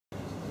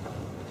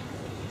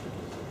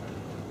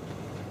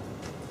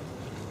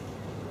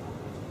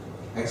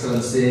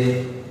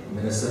Excellency,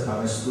 Minister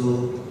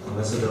Kamestu,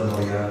 Ambassador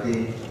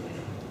Moriarty,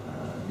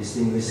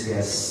 distinguished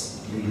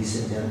guests, ladies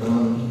and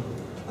gentlemen,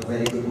 a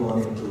very good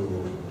morning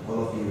to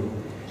all of you.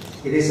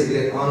 It is a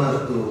great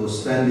honor to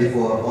stand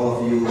before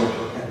all of you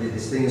at the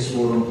distinguished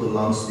forum to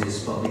launch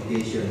this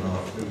publication of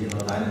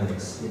Regional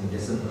Dynamics in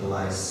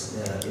Decentralized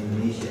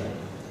Indonesia.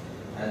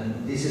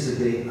 And this is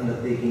a great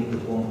undertaking to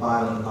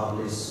compile and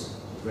publish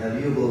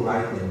valuable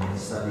writing and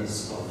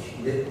studies of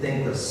great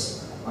thinkers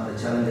on the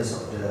challenges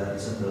of the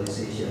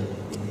decentralization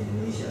in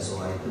Indonesia. So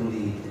I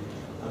truly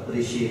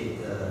appreciate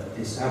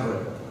this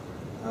effort.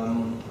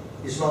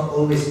 It's not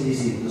always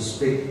easy to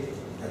speak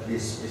at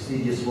this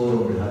prestigious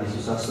forum, the Hadi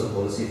Soesastro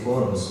Policy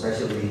Forum,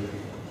 especially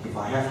if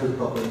I have to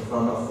talk in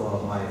front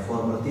of my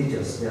former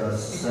teachers. There are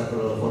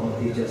several former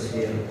teachers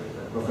here,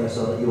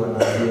 Professor Iwan,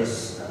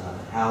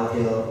 Hal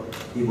Hill,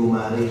 Ibu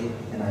Mari,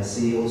 and I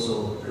see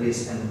also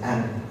Chris and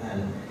Anne,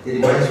 and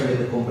it reminds me of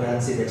the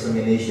comprehensive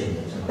examination.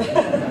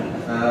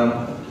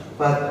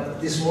 But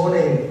this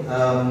morning,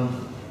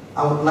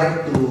 I would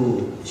like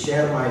to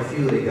share my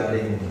view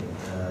regarding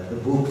the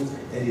book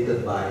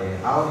edited by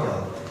Hal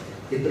Hill.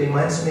 It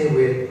reminds me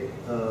with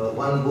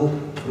one book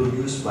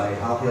produced by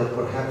Hal Hill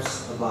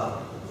perhaps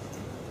about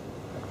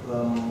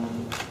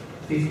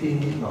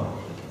 15, no,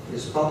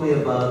 it's probably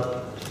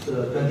about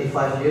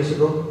 25 years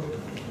ago.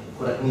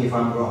 Correct me if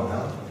I'm wrong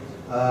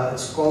now.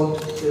 It's called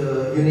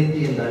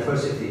Unity and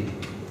Diversity,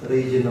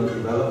 Regional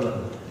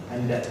Development,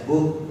 and that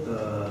book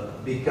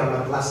became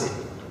a classic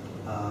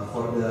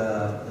for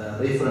the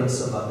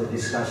reference about the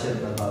discussion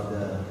about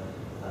the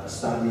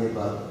study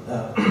about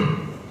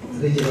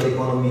regional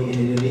economy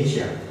in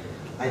Indonesia.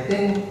 I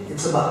think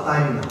it's about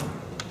time now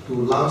to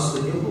launch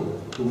the new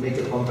book, to make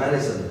a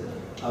comparison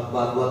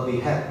about what we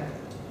had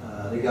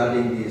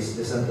regarding this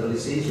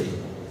decentralization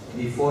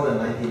before the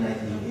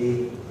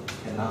 1998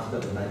 and after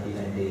the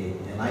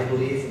 1998. And I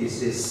believe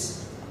this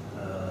is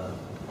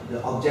the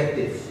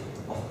objective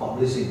of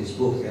publishing this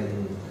book.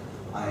 And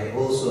I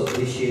also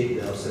appreciate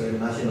the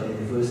Australian National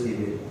University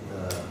which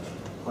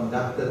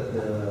conducted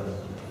the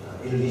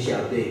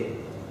Indonesia Update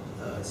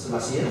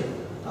last year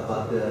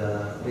about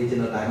the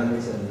regional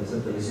dynamics and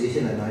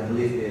decentralization, and I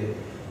believe that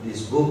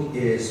this book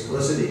is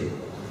proceeding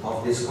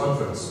of this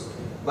conference.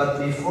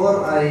 But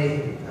before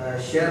I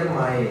share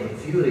my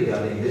view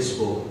regarding this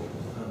book,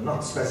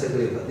 not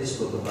specifically about this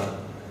book,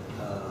 about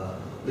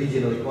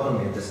regional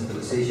economy and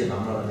decentralization,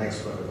 I'm not an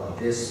expert about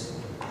this.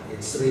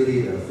 It's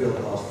really the field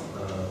of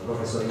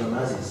Professor Iwan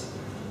Azis.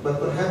 But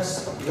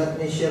perhaps let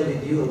me share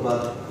with you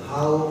about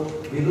how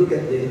we look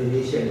at the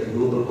Indonesia in the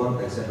global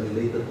context and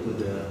related to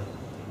the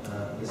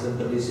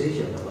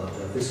decentralization, about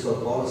the fiscal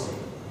policy.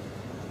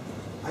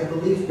 I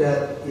believe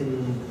that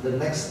in the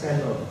next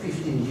 10 or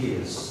 15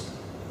 years,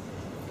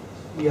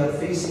 we are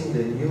facing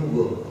the new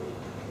world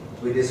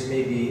with this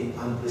maybe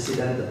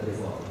unprecedented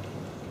reform.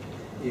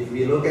 If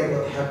we look at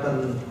what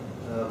happened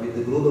with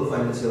the global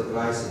financial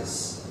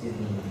crisis in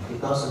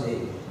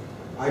 2008,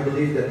 I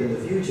believe that in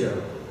the future,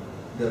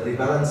 the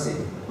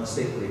rebalancing must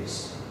take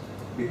place.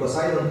 Because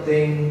I don't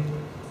think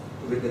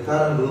with the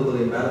current global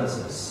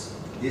imbalances,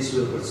 this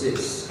will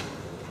persist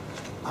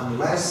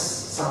unless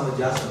some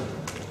adjustment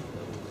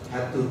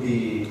had to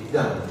be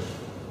done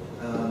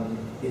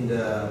in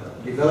the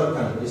developed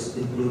countries,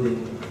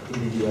 including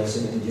in the US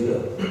and in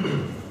Europe.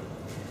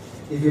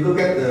 If you look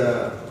at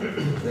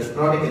the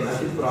chronic and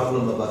acute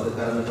problem about the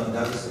current account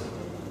deficit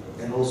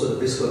and also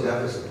the fiscal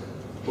deficit,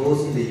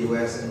 both in the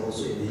US and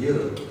also in the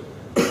Europe,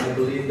 I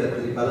believe that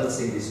the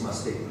rebalancing this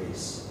must take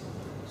place.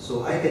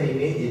 So I can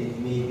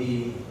imagine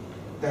maybe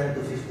 10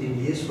 to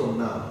 15 years from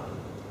now,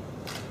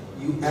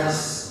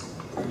 US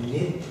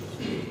need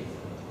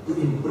to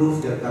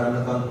improve their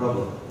current account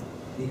problem.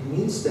 It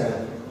means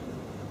that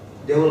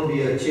there will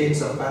be a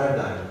change of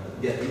paradigm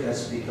that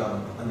US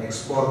become an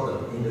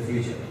exporter in the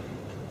future.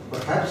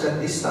 Perhaps at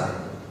this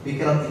time,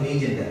 we cannot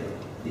imagine that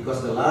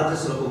because the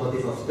largest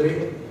locomotive of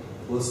trade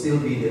will still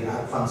be the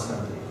advanced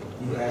country,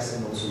 US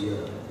and also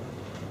Europe.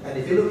 And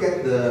if you look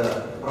at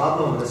the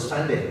problem of the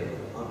spending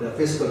of the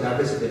fiscal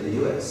deficit in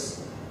the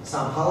US,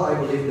 somehow I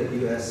believe that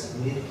US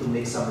need to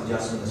make some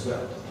adjustment as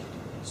well.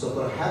 So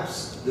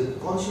perhaps the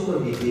consumer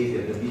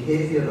behavior, the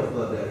behavior of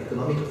the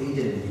economic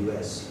agent in the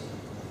US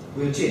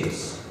will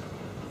change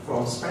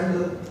from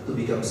spender to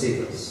become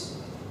savers.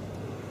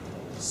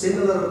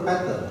 Similar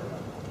pattern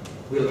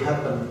will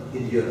happen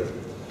in Europe.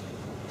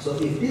 So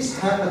if this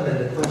happens, then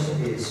the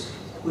question is,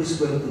 who is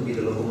going to be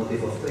the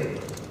locomotive of trade?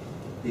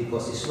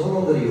 Because it's no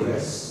longer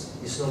US,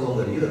 it's no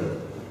longer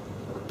Europe.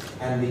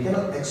 And we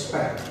cannot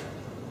expect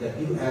that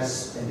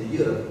US and the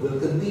Europe will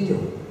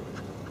continue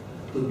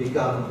to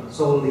become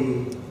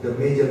solely the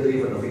major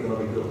driver of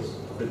economic growth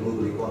of the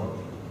global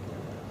economy.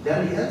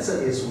 Then the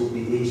answer is would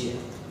be Asia.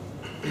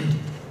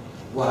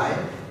 Why?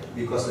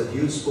 Because the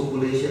huge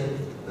population,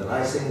 the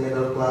rising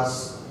middle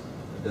class,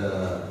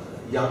 the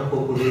young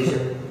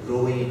population,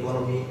 growing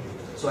economy.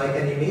 So I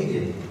can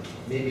imagine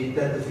maybe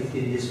 10 to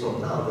 15 years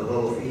from now, the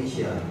role of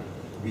Asia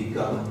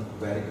become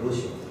very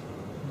crucial.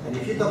 And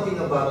if you're talking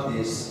about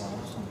this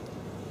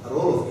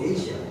role of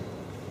Asia,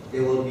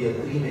 there will be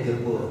three major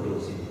poles of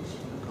growth in Asia.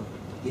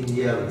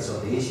 India with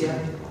South Asia,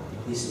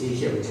 East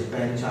Asia with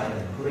Japan, China,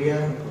 and Korea,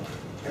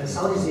 and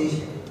Southeast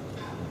Asia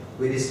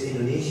with its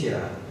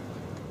Indonesia.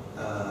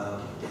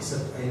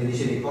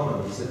 Indonesian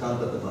economy is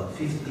accounted about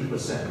 50%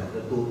 of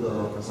the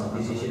total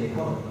Southeast Asian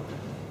economy.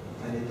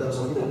 And in terms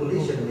of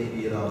population,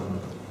 maybe around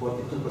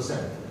 42%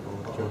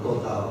 of the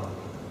total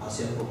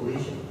ASEAN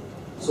population.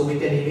 So we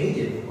can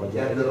imagine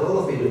that the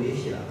role of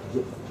Indonesia,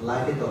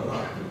 like it or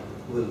not,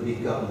 will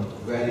become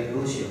very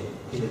crucial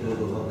in the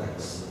global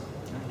context.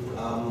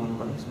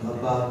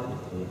 About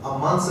a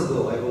month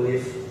ago, I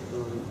believe,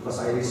 because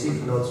I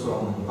received notes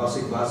from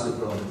Basri,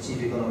 from the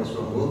chief economist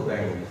from World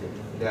Bank,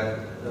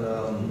 that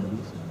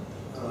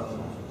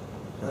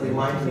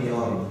remind me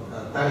on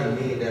telling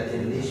me that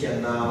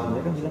Indonesia now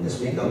has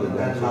become the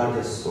 10th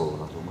largest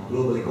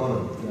global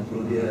economy,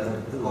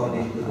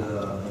 according to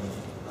the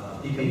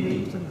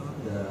PPP,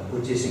 the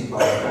purchasing power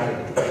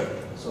parity.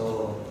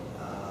 So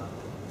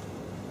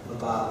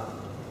about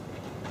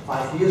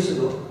 6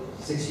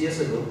 years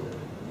ago,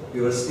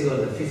 we were still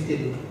the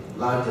 15th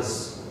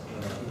largest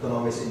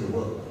economies in the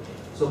world.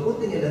 So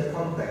putting in that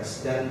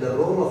context, then the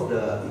role of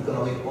the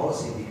economic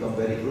policy become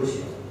very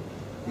crucial.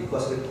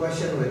 Because the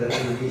question whether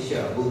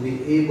Indonesia will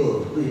be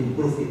able to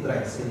improve its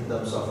ranks in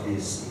terms of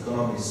this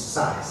economic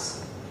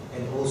size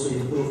and also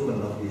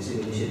improvement of this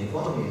Indonesian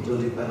economy will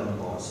depend on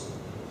policy.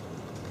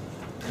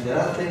 And there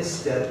are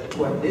things that are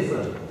quite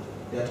different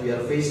that we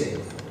are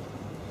facing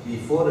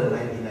before the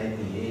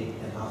 1998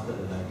 and after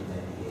the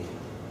 1998.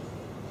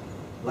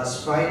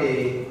 Last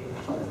Friday,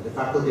 the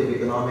Faculty of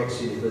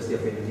Economics, University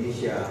of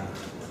Indonesia,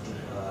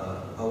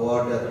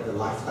 awarded the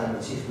Lifetime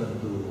Achievement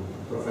to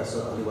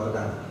Professor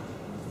Iwan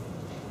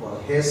for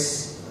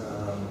his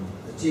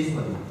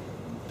achievement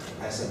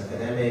as an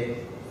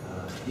academic,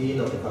 Dean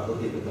of the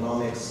Faculty of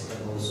Economics,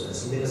 and also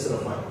as Minister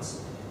of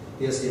Finance.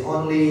 He is the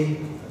only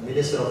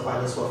Minister of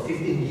Finance for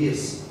 15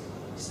 years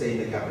stay in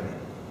the cabinet.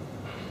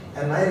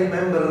 And I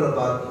remember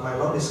about my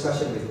long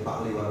discussion with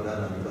Pak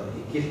Liwardana, because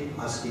he kept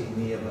asking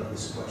me about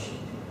this question.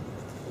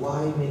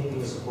 Why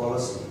making this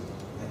policy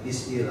at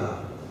this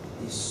era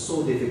is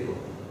so difficult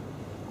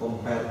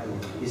compared to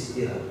his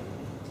era?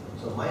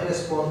 So my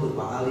response to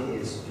Pak Ali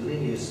is,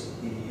 during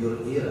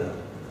your era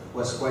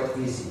was quite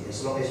easy.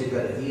 As long as you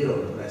got an ear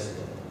of the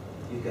president,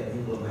 you can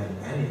implement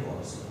any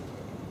policy.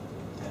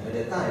 And at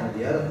that time,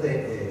 the other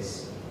thing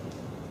is,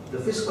 the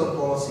fiscal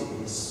policy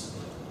is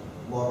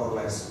more or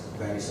less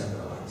very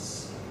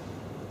centralized.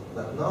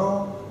 But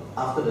now,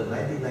 after the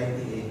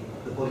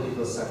 1998, the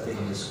political setting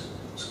is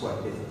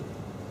quite different.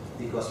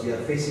 Because we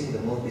are facing the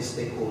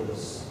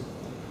multi-stakeholders.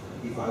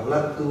 If I would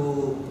like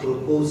to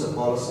propose a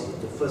policy,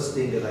 the first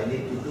thing that I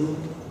need to do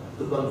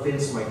to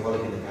convince my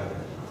colleague in the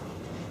cabinet.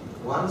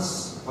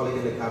 Once colleague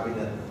in the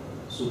cabinet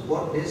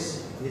support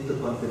this, need to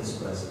convince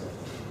the president,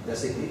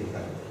 basically the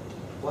cabinet.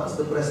 Once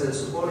the president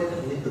support it,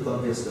 we need to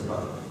convince the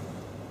parliament.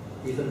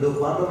 Even though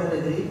parliament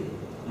agree,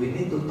 we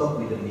need to talk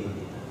with the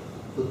media,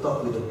 to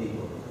talk with the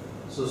people.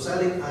 So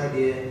selling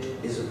idea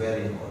is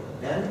very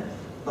important. Then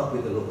talk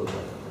with the local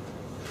government.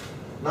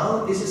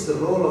 Now this is the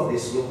role of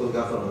this local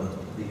government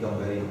become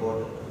very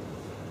important.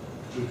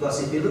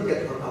 Because if you look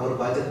at our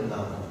budget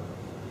now,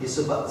 it's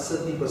about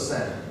 30%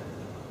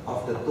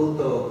 of the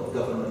total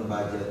government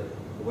budget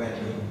went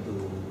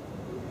into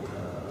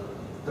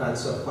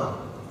transfer fund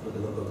to the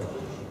local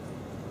government.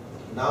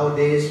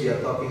 Nowadays we are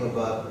talking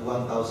about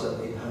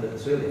 1,800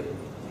 trillion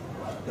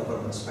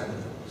government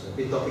spending. So if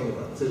we're talking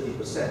about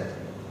 30%,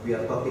 we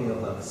are talking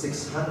about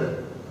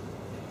 600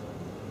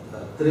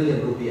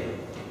 trillion rupiah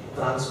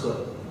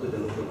transferred to the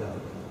local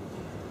government.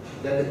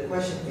 Then the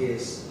question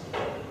is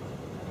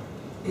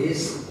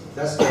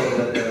does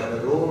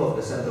the role of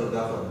the central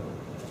government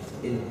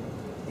in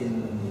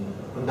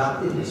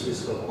conducting this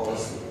fiscal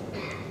policy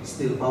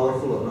still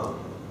powerful or not?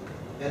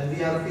 And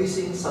we are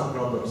facing some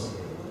problems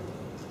here.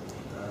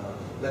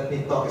 Let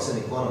me talk as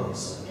an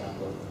economist.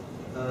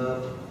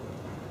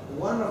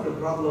 One of the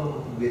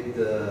problems with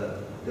the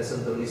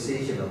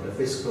decentralization of the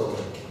fiscal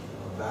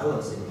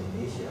balance in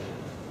Indonesia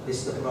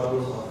is the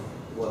problem of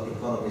what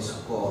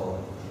economists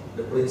call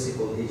the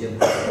principal agent.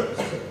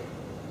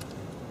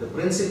 The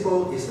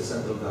principal is the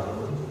central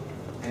government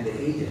and the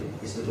agent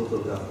is the local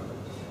government.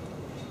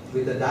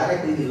 With the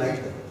directly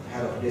elected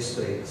head of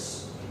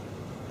districts,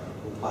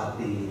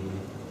 Bupati,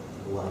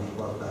 Wali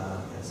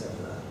Kota, etc.,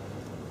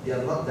 they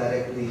are not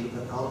directly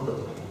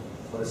accountable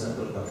for the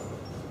central government.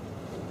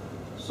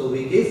 So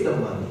we gave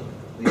them money,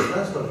 we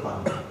transfer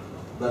funds,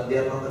 but they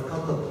are not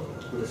accountable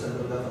to the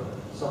central government.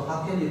 So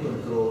how can you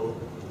control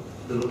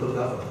the local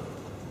government?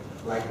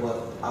 Like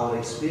what our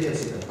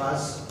experience in the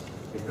past,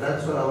 we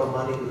transfer our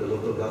money to the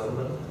local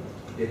government,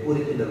 they put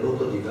it in the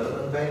local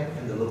development bank,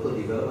 and the local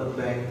development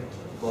bank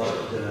got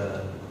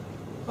the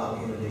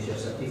Bank Indonesia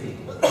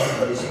certificate.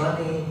 And this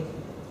money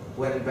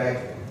went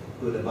back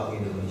to the Bank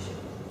Indonesia.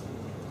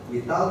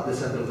 Without the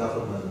central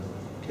government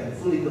can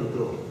fully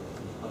control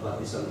about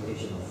this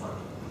allocation of funds.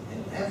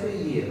 And every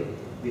year,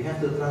 we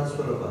have to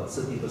transfer about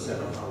 30%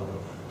 of our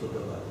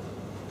total budget.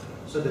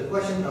 So the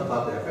question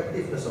about the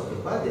effectiveness of the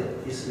budget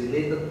is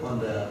related on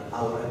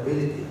our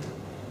ability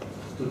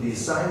to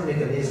design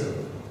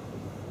mechanism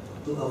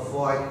to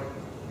avoid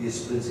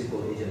this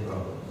principal agent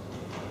problem.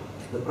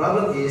 The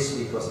problem is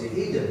because the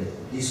agent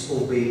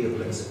disobey the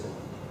principle.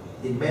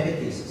 In many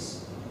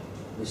cases,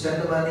 we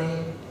send the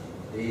money,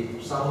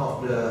 some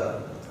of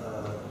the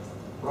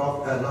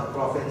not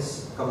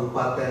province,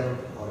 kabupaten,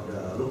 or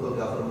the local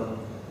government,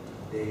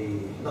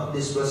 they not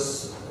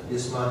disburse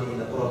this money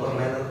in a proper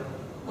manner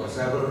for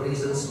several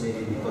reasons,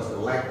 maybe because the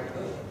lack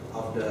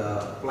of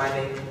the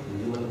planning, the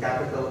human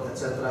capital,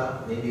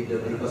 etc. Maybe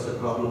because the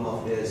problem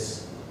of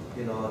this,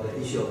 the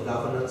issue of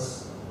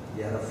governance.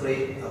 They are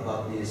afraid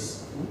about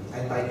this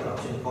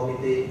anti-corruption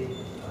committee,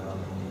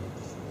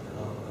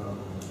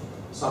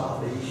 some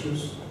of the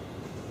issues.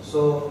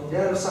 So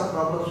there are some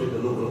problems with the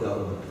local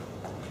government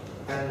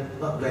and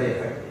not very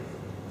effective.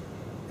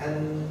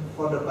 And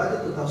for the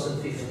budget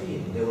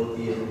 2015, there will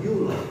be a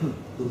new law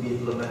to be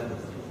implemented.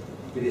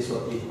 It is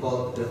what we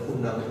call the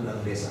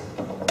Undang-Undang Desa.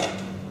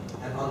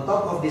 And on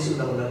top of this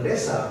Undang-Undang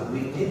Desa,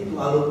 we need to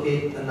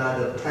allocate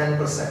another 10%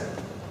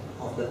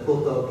 of the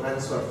total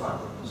transfer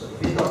fund. So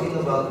if we're talking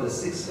about the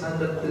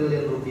 600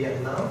 trillion rupiah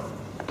now,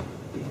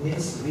 it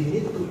means we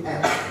need to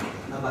add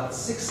about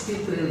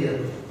 60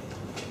 trillion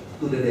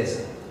to the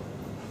desa.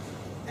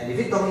 And if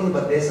we're talking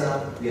about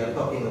desa, we are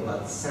talking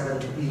about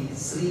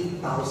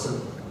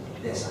 73,000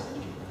 desa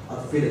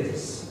or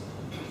villages.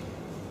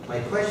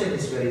 My question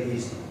is very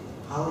easy.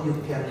 How you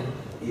can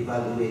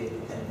evaluate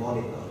and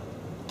monitor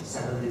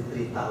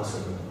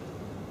 73,000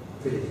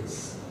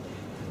 villages?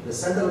 The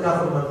central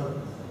government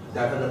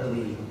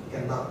definitely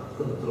cannot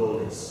control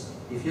this.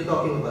 If you're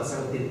talking about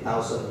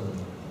 17,000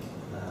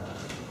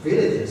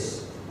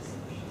 villages,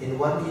 in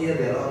 1 year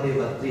there are only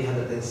about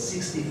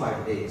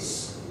 365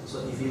 days.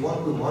 So if you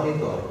want to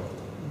monitor,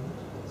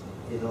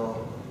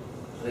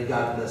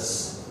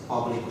 regardless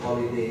public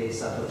holiday,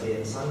 Saturday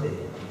and Sunday,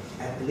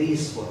 at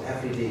least for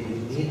every day you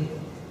need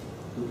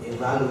to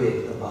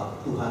evaluate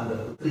about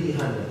 200 to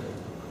 300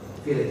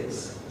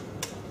 villages.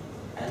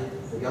 And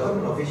the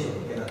government official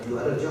cannot do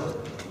other job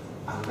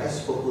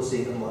unless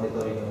focusing on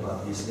monitoring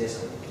about this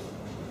desa.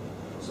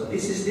 So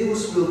this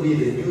will be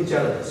the new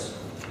challenge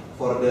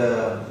for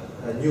the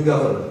new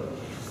government.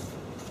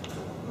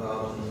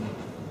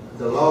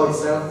 The law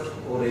itself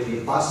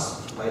already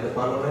passed by the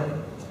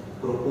parliament,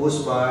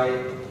 proposed by,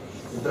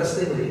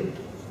 interestingly,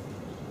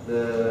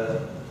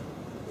 the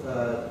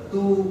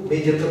two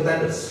major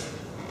contenders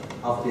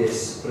of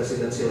this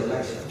presidential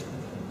election.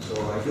 So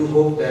I do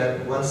hope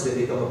that once they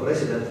become a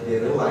president, they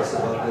realize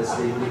about this,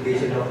 the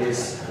implication of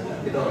this,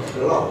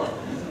 the law.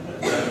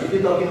 If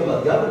you're talking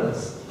about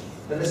governance,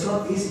 then it's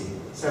not easy,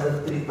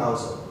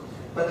 73,000.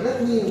 But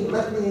let me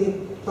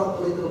talk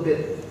a little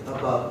bit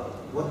about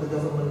what the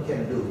government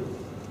can do.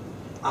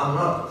 I'm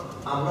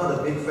not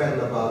a big fan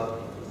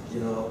about,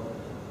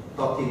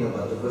 talking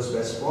about the first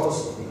best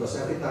policy, because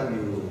every time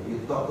you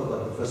talk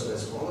about the first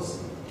best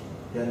policy,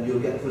 then you'll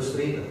get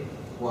frustrated.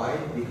 Why?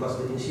 Because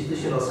the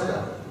institutional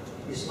setup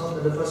is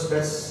not the first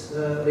best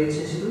rates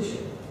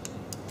institution.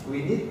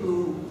 We need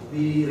to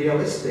be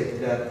realistic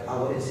that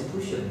our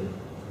institution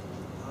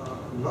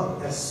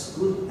not as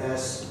good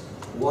as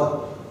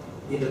what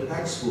in the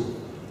textbook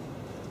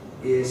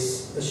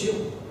is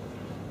assumed.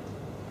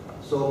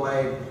 So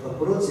my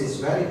approach is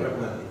very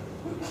pragmatic.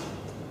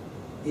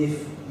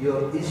 If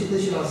your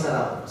institutional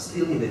setup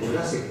still in the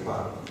Jurassic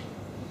Park,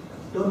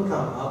 don't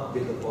come up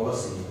with a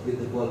policy, with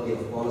the quality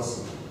of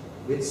policy,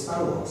 with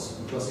Star Wars,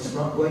 because it's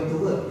not going to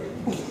work.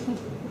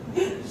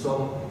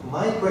 So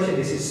my question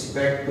is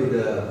back to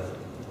the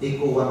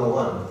Eco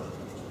 101.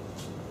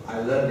 I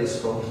learned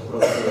this from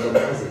Professor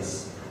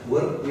Azis.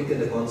 Work within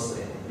the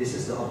constraint. This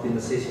is the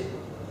optimization.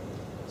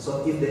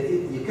 So if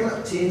you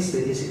cannot change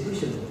the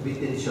institution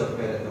within a short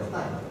period of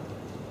time,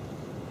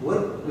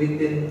 work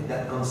within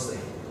that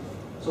constraint.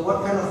 So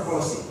what kind of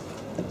policy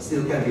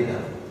still can be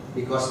done?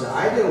 Because the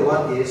ideal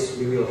one is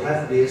we will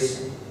have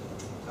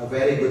a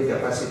very good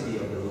capacity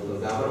of the local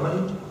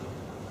government,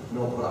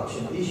 no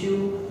corruption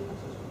issue,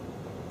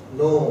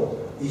 no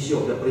issue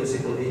of the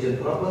principal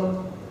agent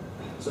problem.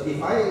 So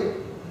if I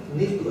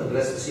need to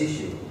address this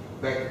issue,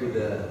 back to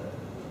the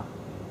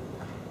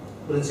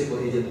principal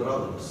agent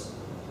problems,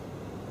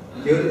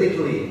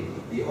 theoretically,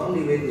 the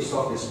only way to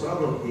solve this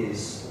problem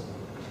is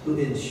to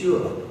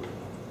ensure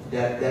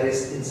that there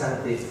is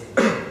incentive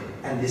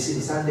and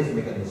disincentive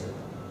mechanism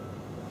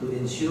to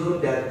ensure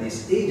that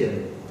this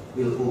agent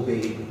will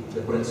obey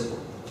the principle.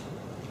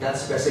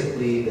 That's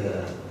basically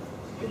the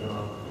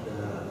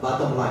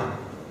bottom line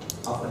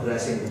of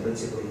addressing the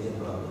principal agent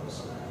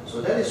problems.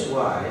 So that is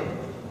why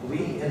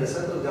we and the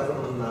central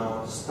government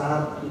now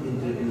start to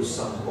introduce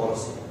some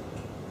policy.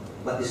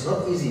 But it's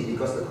not easy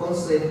because the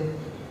constraint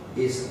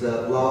is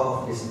the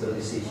law of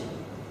decentralization,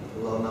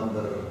 law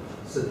number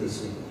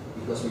 33,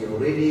 because we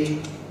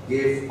already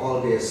gave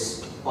all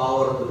this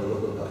power to the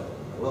local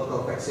government,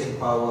 local taxing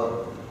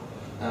power,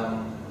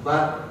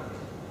 but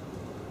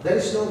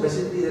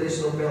basically there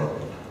is no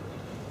penalty.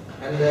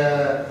 And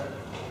the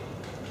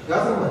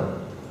government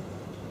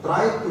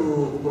tried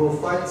to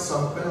provide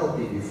some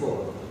penalty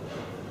before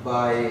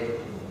by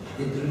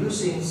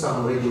introducing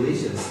some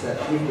regulations that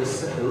if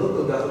the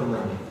local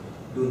government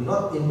do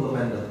not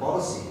implement the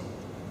policy,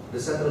 the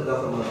central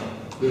government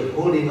will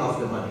holding off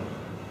the money,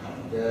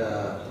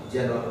 the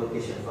general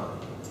allocation fund.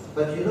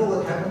 But you know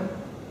what happened?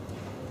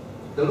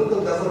 The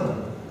local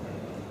government,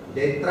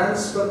 they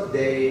translate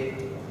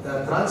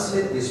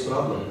this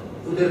problem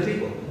to their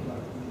people.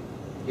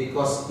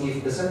 Because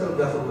if the central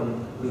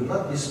government do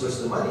not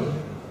disburse the money,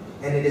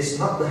 and it is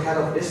not the head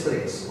of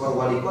districts or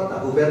wali kota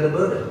who bear the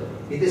burden,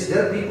 it is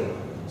their people.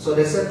 So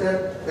they said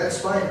that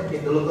that's fine.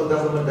 If the local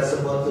government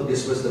doesn't want to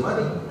disburse the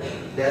money,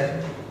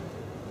 then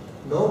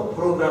no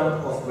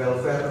program of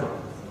welfare,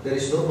 there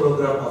is no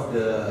program of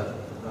the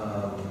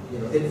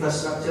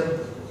infrastructure.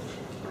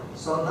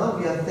 So now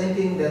we are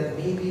thinking that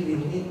maybe we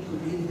need to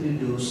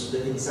introduce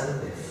the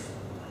incentive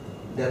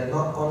that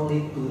not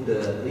only to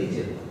the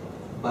region,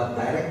 but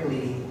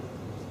directly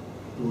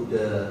to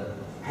the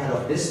head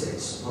of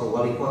districts or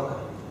wali kota.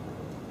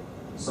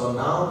 So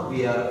now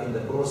we are in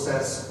the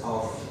process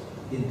of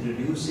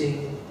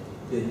introducing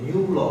the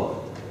new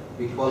law.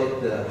 We call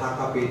it the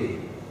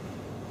HKPD,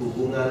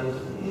 Hubungan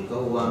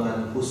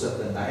Keuangan Pusat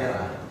dan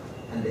Daerah.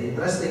 And the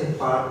interesting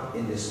part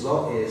in this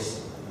law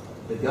is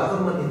the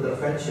government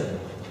intervention.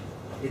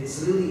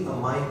 It's really a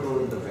micro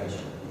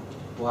intervention.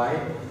 Why?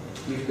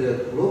 If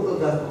the local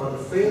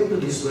government fail to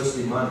disburse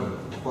the money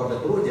for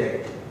the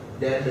project,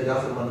 then the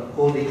government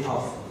holding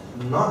off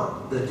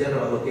not the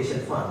general allocation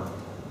fund,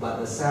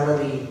 but the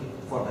salary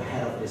for the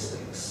head of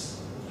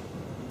districts.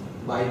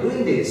 By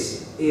doing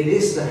this, it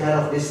is the head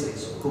of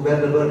districts who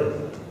bear the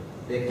burden.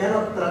 They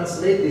cannot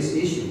translate this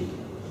issue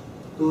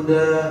to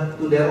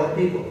their own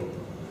people.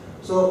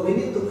 So we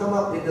need to come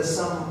up with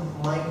some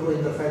micro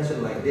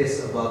intervention like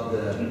this about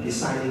the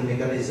designing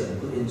mechanism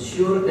to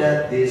ensure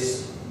that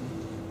this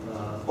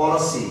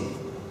policy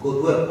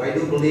could work. I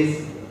do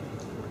believe,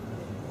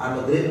 I'm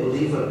a great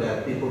believer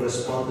that people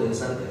respond to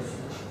incentive.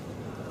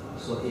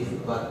 So if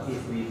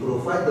we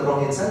provide the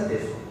wrong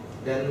incentive,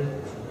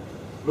 then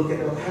look at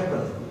what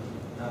happened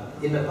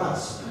in the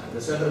past. The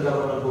central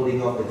government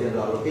holding off the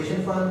general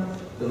allocation fund,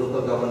 the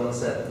local government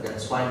said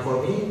that's fine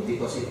for me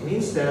because it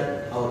means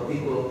that our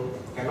people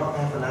cannot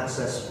have an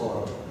access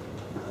for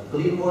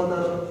clean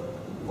water,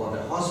 for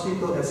the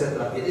hospital,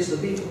 etc. It is the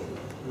people,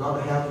 not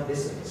the health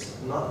districts,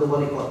 not the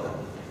wali kota.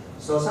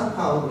 So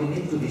somehow we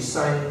need to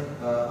design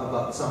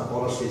about some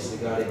policies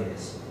regarding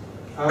this.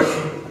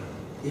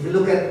 If you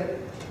look at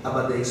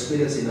about the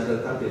experience in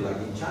other countries like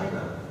in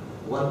China,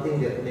 one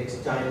thing that makes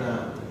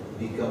China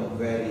become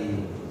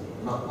very,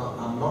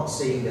 I'm not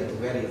saying that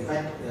very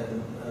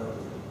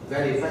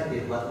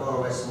effective, but more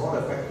or less more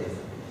effective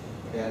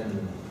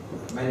than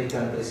many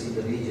countries in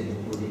the region,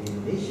 including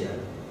Indonesia,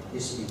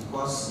 is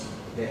because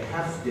they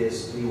have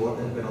this reward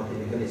and penalty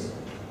mechanism.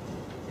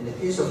 In the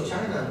case of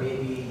China,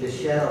 maybe the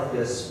share of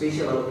the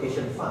special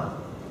allocation fund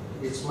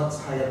is much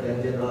higher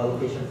than general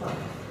allocation fund.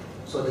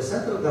 So the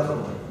central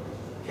government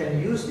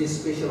can use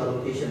this special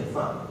allocation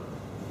fund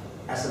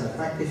as an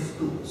effective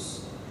tool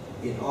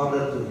in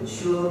order to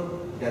ensure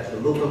that the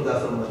local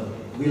government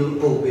will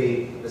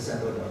obey the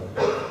central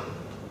government.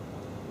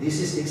 This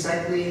is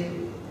exactly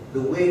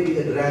the way we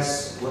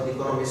address what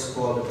economists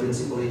call the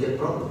principal agent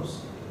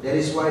problems. That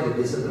is why the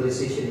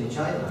decentralization in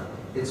China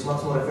is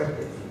much more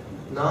effective.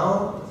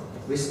 Now,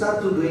 we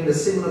start to doing the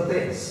similar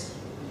things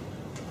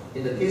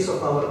in the case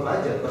of our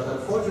budget, but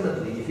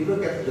unfortunately, if you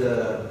look at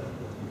the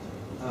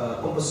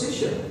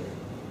composition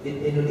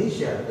in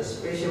Indonesia, the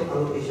special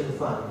allocation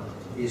fund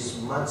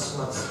is much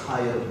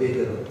higher,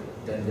 bigger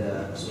than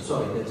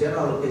the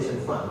general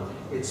allocation fund.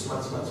 It's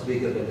much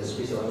bigger than the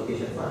special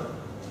allocation fund.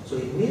 So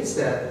it means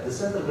that the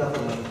central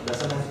government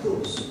doesn't have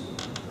tools.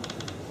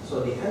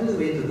 So the only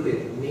way to do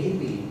it,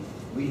 maybe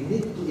we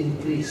need to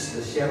increase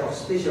the share of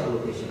special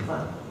allocation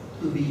fund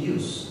to be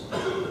used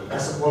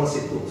as a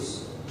policy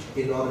tools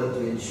in order to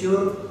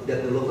ensure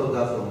that the local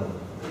government,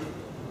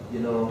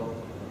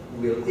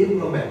 will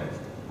implement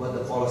what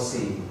the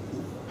policy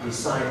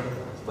designed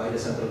by the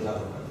central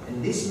government. And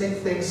this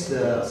makes things,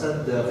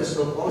 the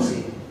fiscal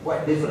policy,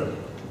 quite different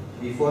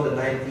before the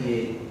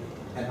 98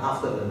 and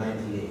after the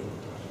 98.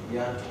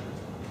 Yeah.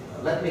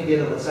 Let me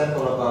give an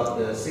example about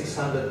the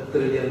 600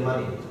 trillion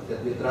money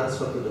that we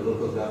transfer to the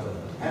local government.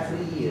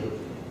 Every year,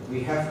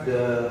 we have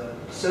the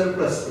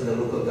surplus in the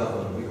local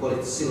government. We call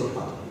it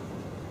silpa.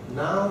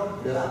 Now,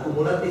 the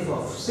accumulative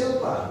of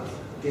silpa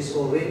is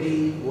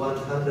already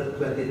 120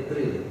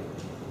 trillion.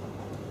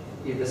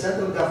 If the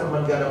central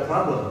government got a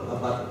problem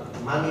about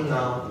money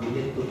now, we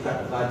need to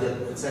cut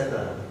budget,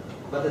 etc.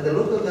 But at the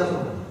local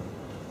government,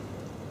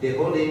 they're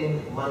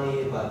holding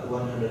money about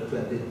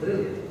 120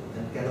 trillion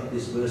and cannot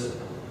disburse it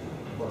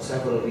for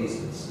several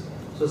reasons.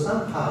 So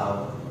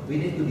somehow, we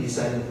need to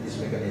design this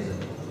mechanism.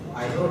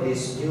 I know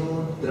this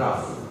new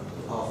draft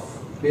of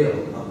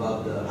bill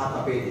about the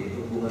HKPD,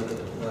 Hubungan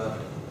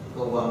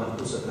Keuangan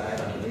Pusat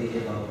Daerah, the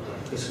regional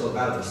fiscal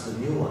balance, the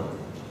new one.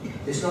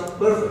 It's not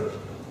perfect,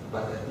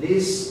 but at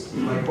least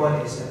my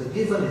point is at a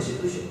given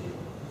institution,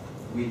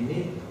 we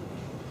need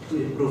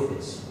to improve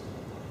this.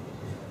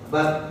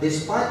 But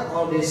despite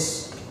all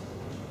this,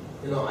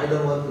 I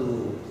don't want to,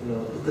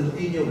 to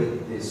continue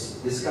with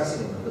this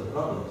discussing about the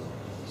problems.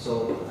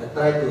 So I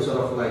try to sort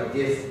of like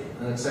give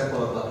an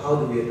example about how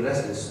do we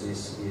address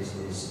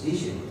this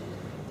issue.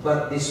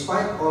 But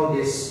despite all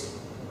this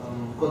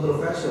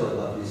controversial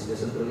about this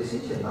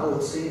decentralization, I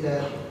would say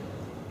that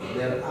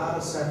there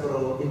are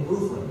several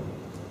improvements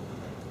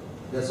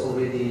that's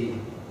already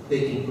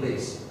taking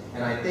place.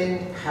 And I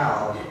think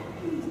Hal,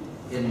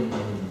 in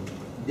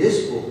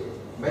this book,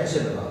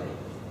 mentioned about it.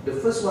 The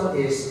first one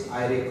is,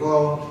 I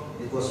recall,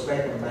 it was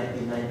back in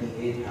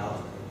 1998,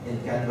 Hal, in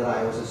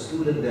Canberra. I was a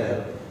student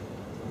there,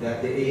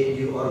 that the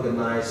ANU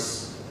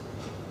organized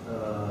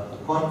a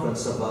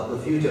conference about the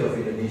future of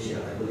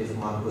Indonesia. I believe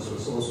Marcus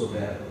was also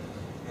there.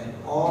 And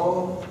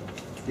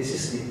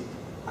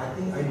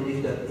I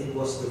believe that it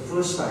was the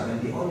first time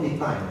and the only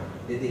time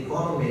that the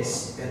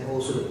economists and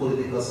also the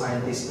political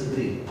scientists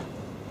agreed.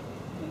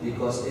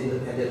 Because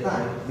at the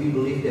time, we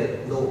believed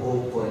that no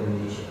hope for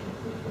Indonesia.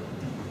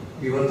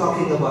 We were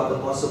talking about the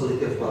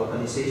possibility of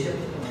balkanization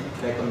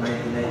back in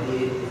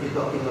 1998. If you're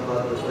talking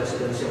about the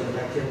presidential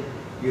election,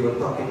 we were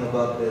talking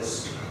about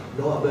this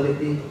no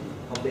ability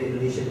of the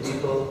Indonesian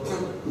people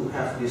to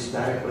have this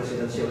direct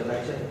presidential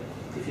election.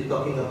 If you're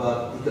talking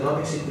about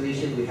economic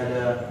situation, we had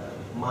a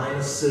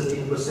minus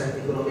 13%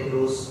 economic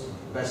growth.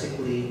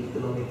 Basically,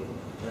 the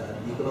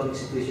economic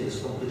situation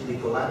is completely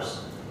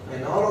collapsed.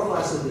 And all of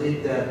us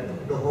agreed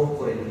that no hope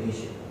for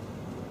Indonesia.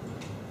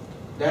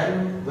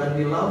 Then, when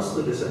we launched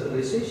the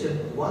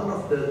decentralization, one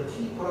of the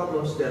key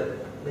problems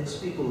that makes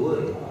people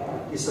worry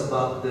is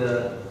about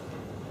the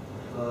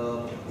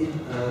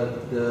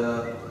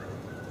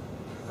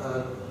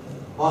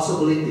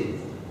possibility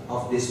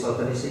of this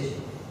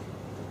balkanization.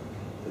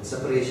 The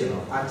separation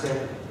of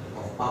Aceh,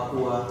 of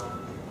Papua.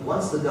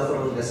 Once the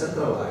government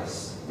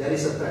decentralized, there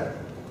is a threat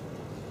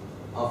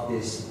of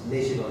this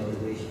national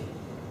integration.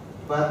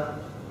 But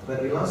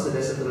when we launched the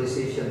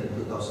decentralization in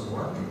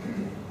 2001,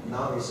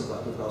 now it's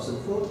about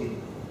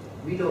 2014,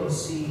 we don't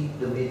see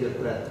the major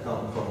threat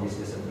come from this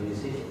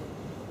decentralization.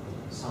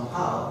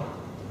 Somehow,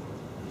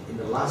 in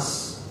the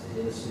last,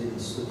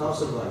 since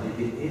 2001, we've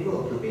been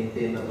able to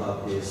maintain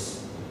about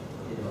this,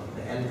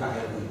 the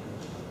NKRI,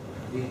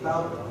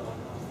 without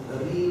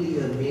really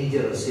a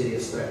major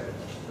serious threat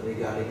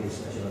regarding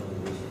this national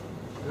integration.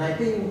 And I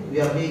think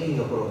we are making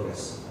a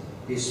progress.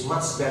 It's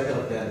much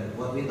better than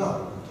what we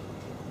thought.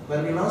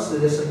 When we launched the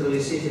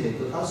decentralization in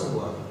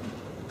 2001,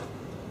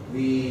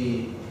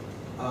 we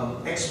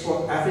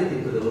export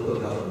everything to the local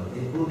government,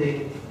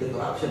 including the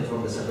corruption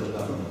from the central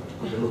government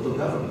to the local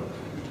government,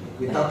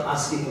 without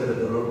asking whether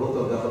the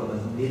local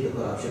government need the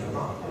corruption or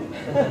not.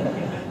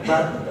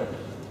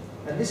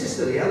 And this is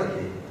the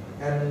reality.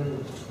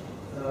 And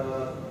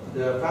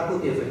the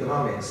Faculty of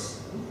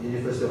Economics,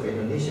 University of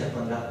Indonesia,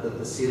 conducted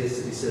a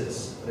serious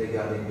research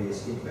regarding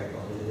this impact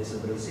of the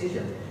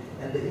decentralization.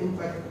 And the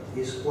impact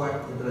is quite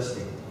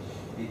interesting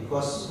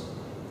because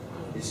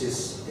this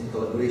is in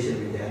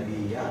collaboration with the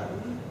NBER.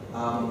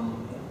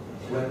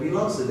 When we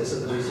launched the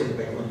decentralization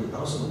back in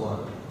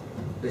 2001,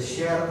 the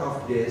share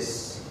of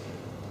this,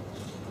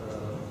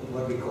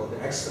 what we call the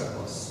extra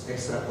cost.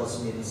 Extra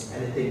cost means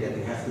anything that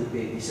you have to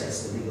pay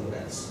besides the legal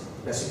tax,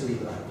 basically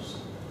bribes,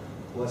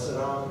 was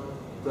around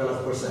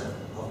 12%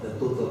 of the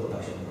total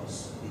production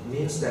cost. It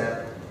means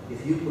that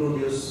if you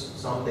produce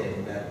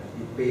something that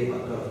you pay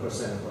about 12%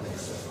 for the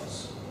extra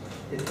cost.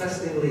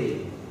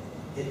 Interestingly,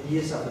 8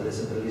 years after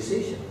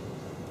decentralization,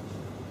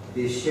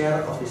 the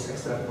share of this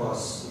extra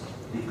cost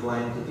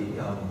declined to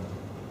become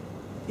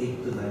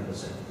 8 to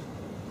 9%.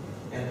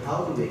 And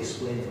how do we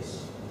explain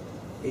this?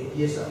 8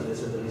 years after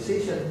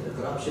decentralization, the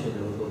corruption in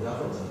the local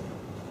government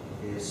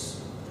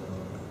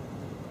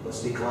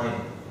was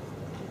declining.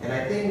 And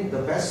I think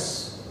the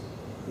best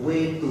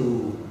way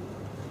to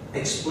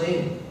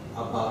explain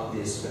about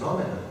this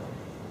phenomenon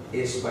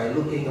is by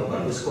looking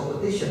about this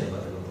competition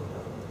about the local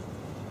government.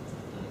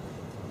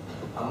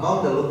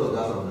 Among the local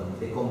government,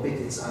 they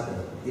compete each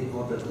other in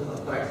order to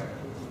attract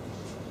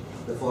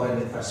the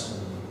foreign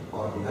investment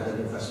or the other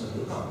investment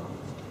to come.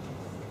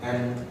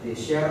 And the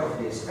share of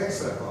this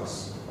extra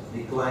cost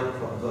declined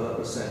from 12%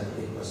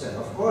 to 8%.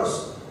 Of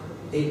course,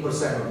 8%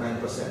 or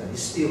 9%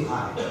 is still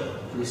high.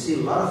 We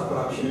see a lot of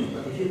corruption,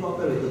 but if you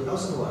compare with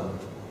 2001,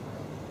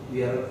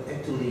 we are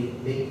actually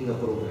making a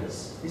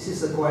progress. This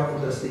is a quite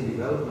interesting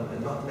development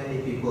and not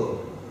many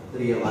people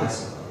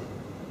realize about it.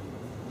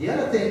 The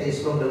other thing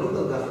is from the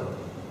local government,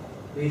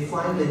 we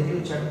find a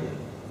new champion.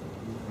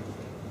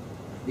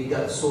 We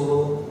got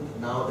Solo,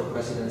 now the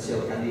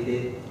presidential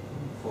candidate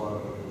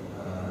for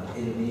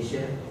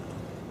Indonesia.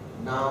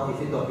 Now,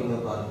 if you're talking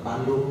about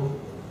Bandung,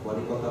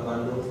 Wali Kota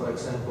Bandung, for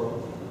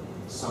example,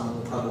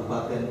 some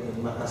kabupaten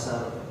in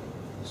Makassar.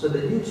 So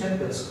the new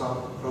champions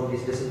come from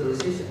this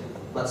decentralization.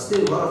 But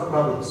still a lot of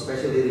problems,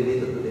 especially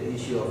related to the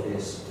issue of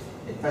this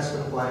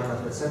investment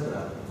climate,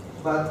 etc.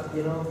 But,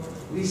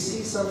 we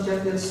see some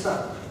champions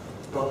start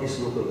from this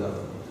local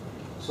government.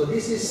 So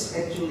this is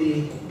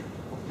actually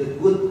the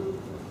good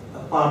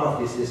part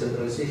of this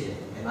decentralization.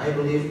 And I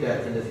believe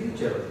that in the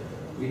future,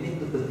 we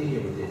need to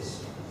continue with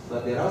this.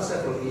 But there are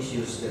several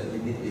issues that we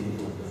need to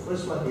improve. The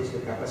first one is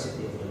the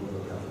capacity of the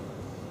local government,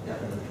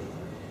 definitely.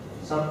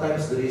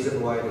 Sometimes the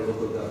reason why the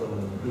local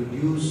government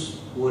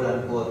produce,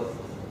 quote-unquote,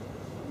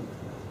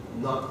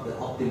 not the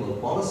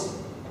optimal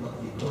policy, not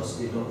because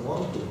they don't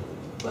want to,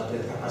 but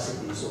their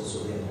capacity is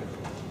also there.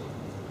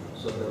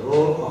 So the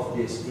role of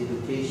this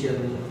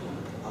education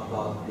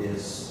about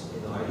this,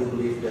 I do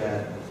believe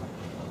that,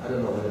 I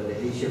don't know whether the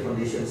Asia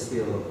Foundation is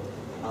still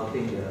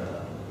helping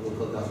the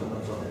local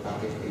government from the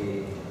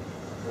KPP,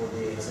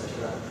 ODA,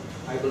 etc.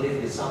 I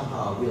believe this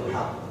somehow will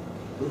help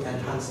to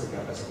enhance the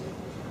capacity.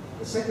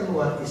 The second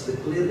one is the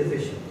clear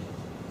division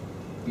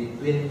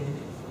between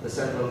the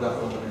central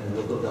government and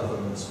the local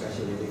government,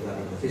 especially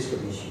regarding the fiscal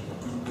issue.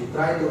 We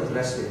try to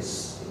address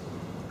this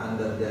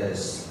under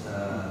this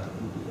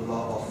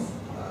law of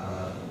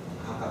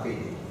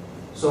HKPD.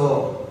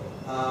 So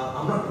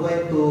I'm not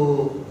going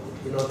to,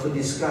 to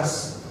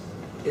discuss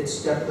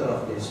each chapter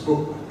of this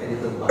book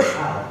edited by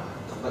Hadi,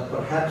 but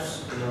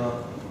perhaps,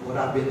 what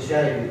I've been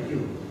sharing with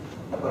you,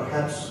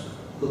 perhaps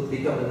could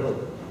become a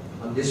note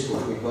on this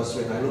book, because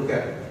when I look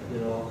at,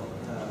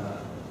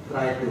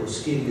 try to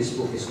skim this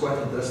book, is quite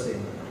interesting.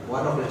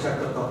 One of the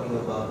chapters talking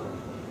about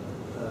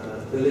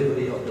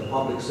delivery of the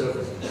public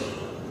services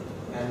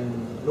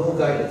and no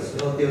guidance,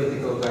 no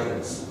theoretical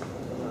guidance.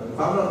 If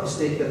I'm not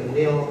mistaken,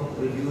 Neil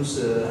produced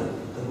a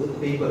good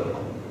paper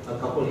a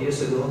couple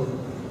years ago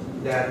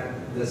that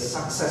the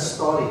success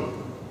story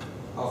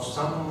of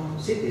some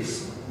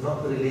cities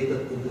not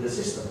related into the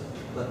system,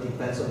 but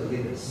depends on the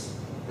leaders.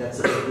 That's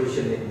a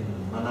conclusion in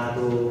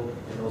Manado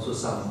and also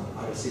some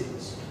other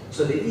cities.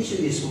 So the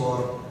issue is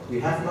more, we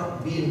have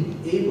not been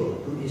able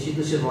to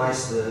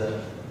institutionalize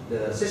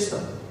the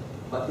system,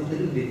 but it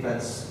really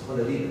depends on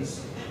the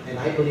leaders. And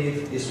I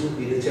believe this would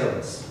be the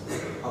challenge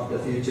of the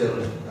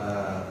future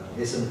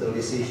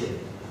decentralization.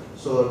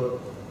 So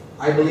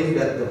I believe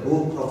that the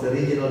book of the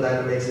regional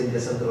dynamics in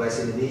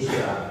decentralized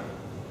Indonesia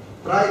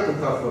try to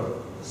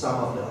cover some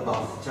of the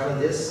above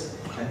challenges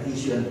and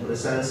issue and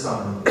present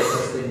some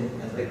interesting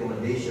and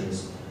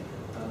recommendations.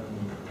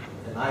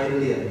 And I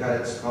really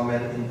encourage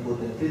comment, input,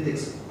 and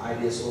critics,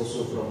 ideas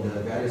also from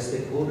the various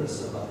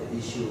stakeholders about the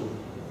issue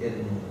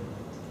in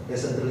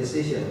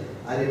decentralization.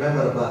 I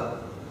remember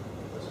about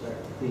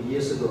 3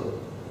 years ago,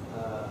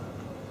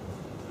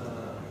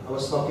 I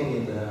was talking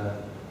in the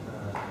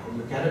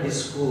Kennedy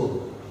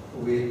School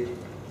with,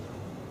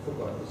 I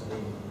forgot his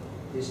name.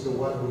 He's the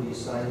one who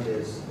designed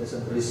this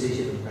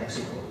decentralization in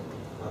Mexico.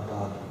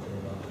 About,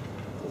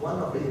 one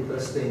of the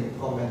interesting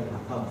comments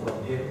come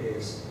from him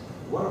is,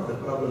 one of the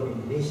problems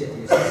in Indonesia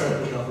is the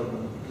central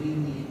government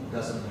really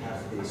doesn't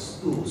have these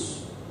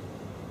tools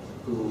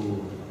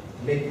to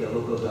make the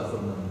local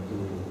government to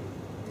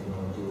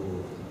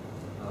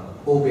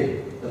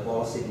obey the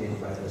policy made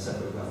by the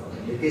central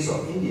government. In the case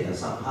of India,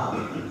 somehow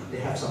they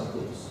have some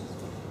tools,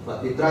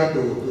 but we try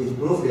to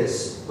improve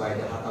this by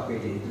the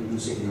HKPD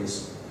introducing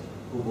this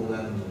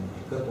hubungan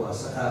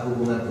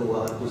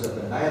keuangan pusat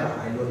dan daerah.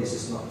 I know this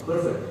is not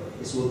perfect.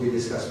 This will be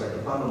discussed by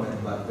the parliament,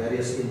 but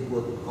various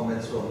input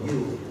comments from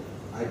you,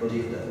 I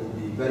believe that will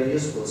be very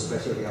useful,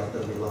 especially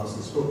after we launch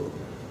this book.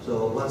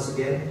 So once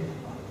again,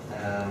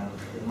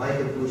 in my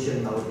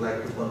conclusion, I would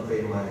like to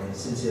convey my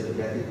sincere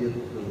gratitude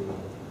to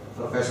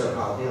Professor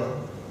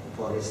Halil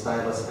for his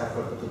tireless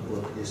effort to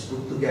put this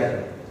book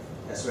together,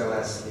 as well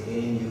as the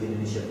ANU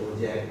Indonesia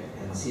project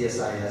and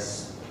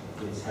CSIS,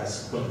 which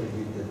has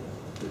contributed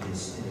to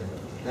this endeavor.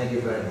 Thank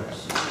you very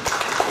much.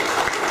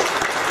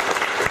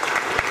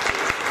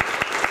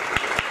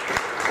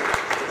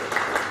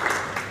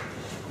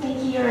 Thank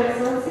you, Your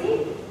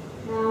Excellency.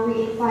 Now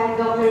we invite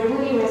Dr.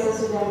 Budi Resa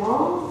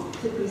Sudarmo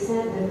to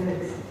present the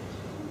works.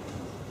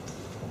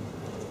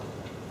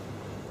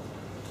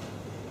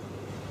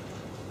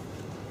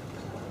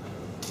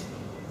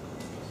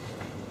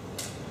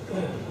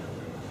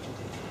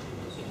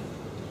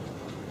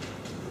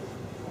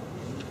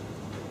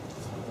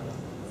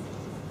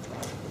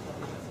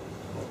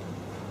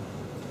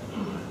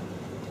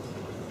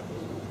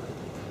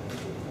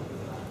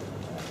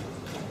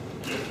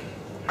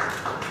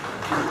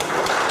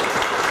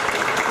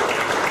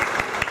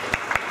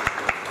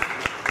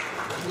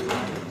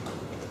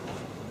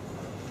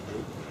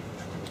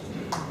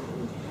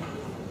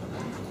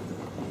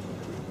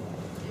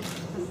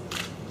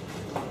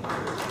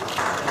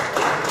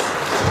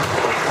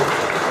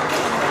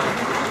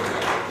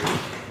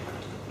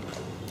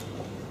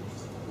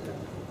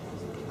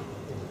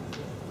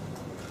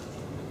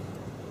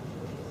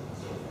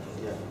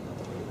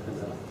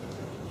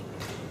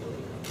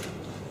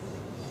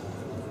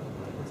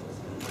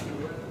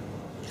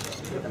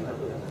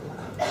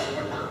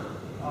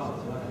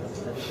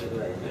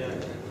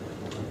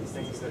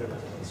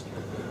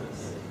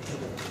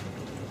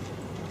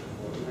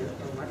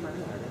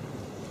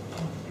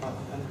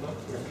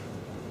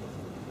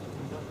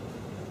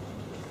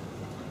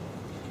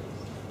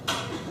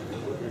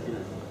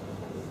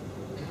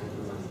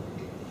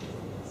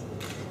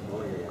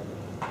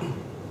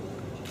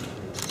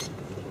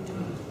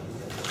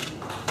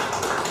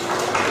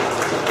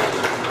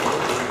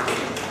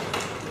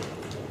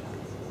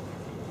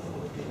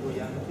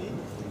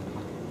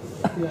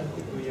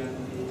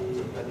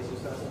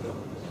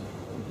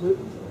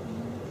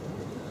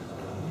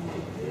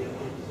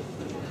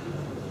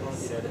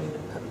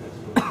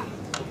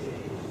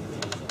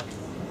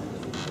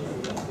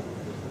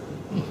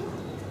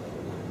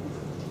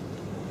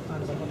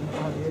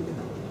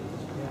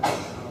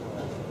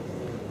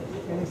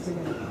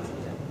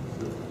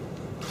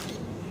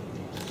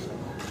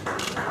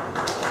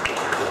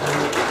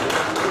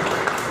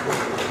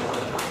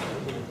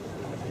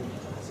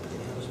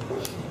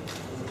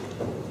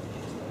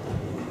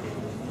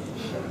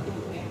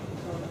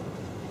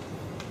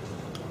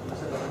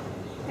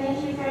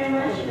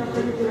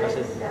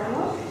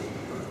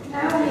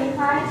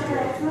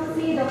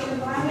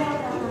 Dr.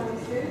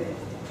 as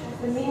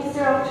the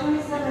Minister of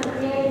Tourism and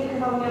Creative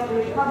Economy of the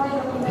Republic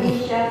of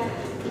Indonesia,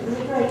 to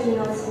deliver a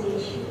keynote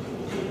speech.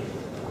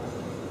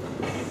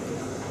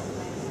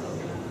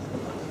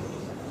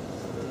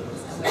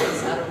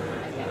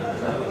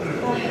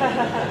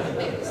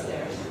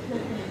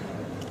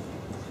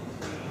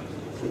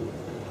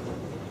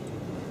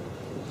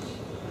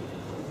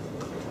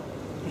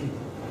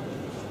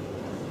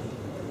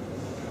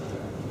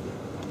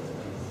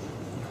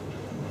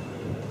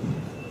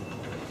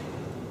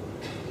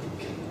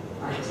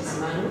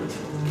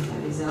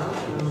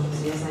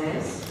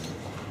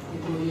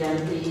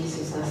 Hadi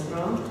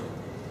Soesastro.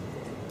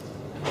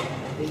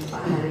 I think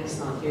Pak Hari is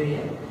not here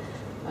yet.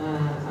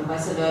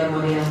 Ambassador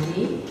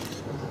Moriarty,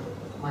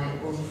 my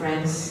old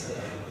friends,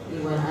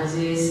 Iwan,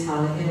 Azis,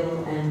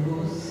 Halil, and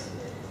Booth,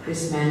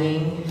 Chris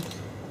Manning,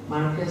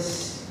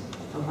 Marcus,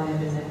 hope I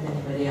haven't left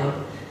anybody out.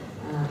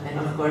 And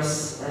of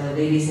course,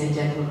 ladies and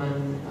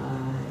gentlemen,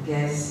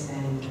 guests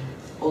and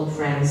old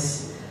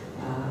friends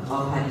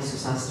of Hadi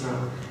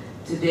Soesastro.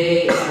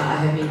 Today, I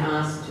have been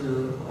asked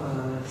to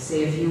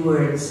say a few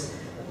words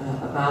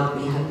about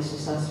the Hadi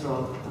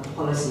Soesastro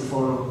Policy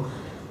Forum.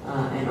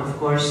 And of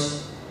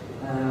course,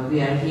 we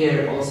are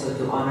here also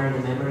to honor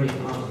the memory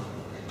of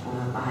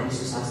Hadi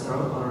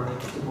Soesastro, or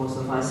to most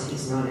of us,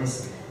 he's known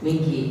as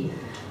Minky.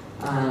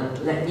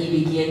 Let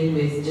me begin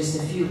with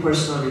just a few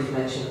personal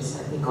reflections.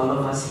 I think all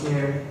of us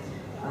here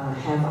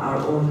have our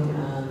own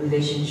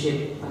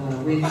relationship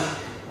with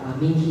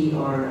Minky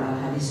or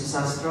Hadi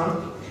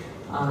Soesastro.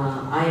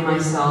 I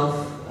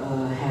myself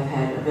have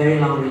had a very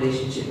long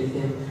relationship with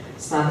him,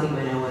 starting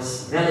when I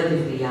was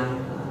relatively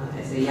young,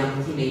 as a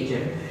young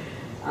teenager.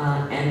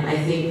 And I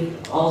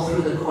think all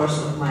through the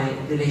course of my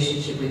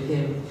relationship with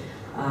him,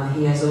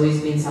 he has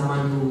always been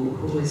someone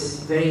who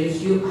is very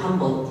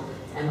humble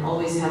and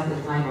always have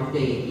the time of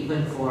day,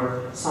 even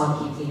for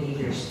sulky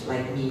teenagers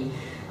like me.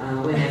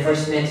 When I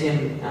first met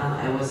him,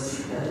 I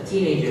was a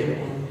teenager,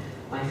 and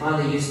my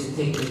father used to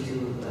take me to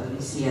the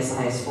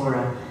CSIS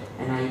fora,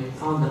 and I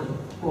found them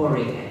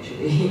boring,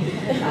 actually.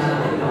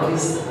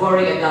 These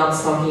boring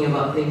adults talking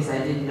about things I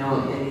didn't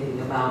know anything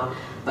about.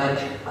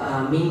 But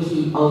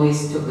Minky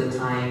always took the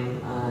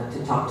time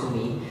to talk to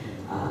me,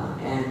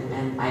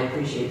 and I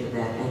appreciated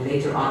that. And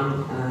later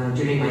on,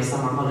 during my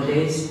summer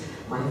holidays,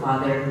 my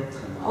father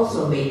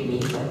also made me,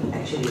 but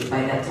actually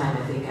by that time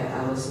I think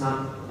I was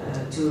not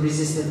too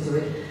resistant to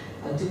it,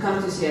 to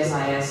come to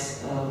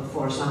CSIS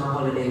for summer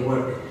holiday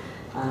work.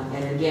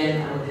 And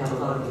again, I would have a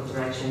lot of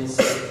interactions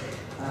with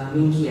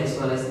Minky as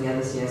well as the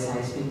other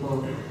CSIS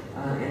people,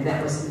 and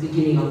that was the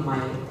beginning of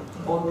my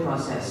own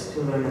process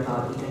to learn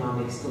about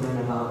economics, to learn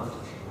about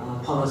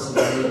policy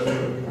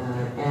making,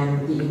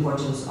 and the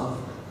importance of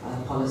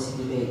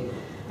policy debate.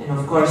 And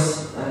of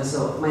course,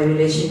 so my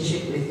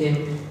relationship with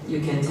him,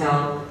 you can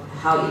tell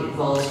how it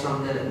evolves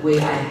from the way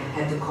I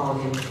had to call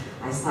him.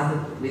 I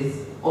started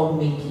with Om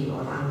Minky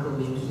or Uncle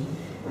Minky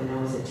when I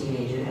was a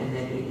teenager, and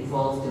then it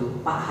evolved to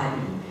Pak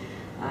Hadi,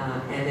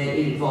 and then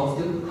it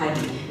evolved to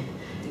Hadi,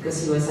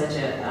 because he was such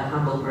a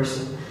humble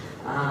person,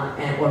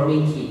 or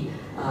Minky.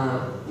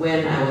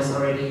 When I was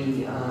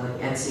already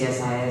at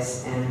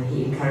CSIS, and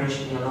he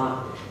encouraged me a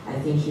lot. I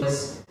think he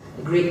was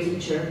a great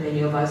teacher.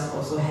 Many of us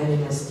also had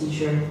him as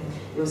teacher.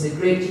 He was a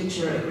great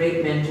teacher, a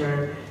great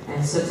mentor,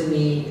 and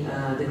certainly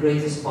the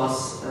greatest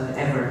boss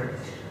ever,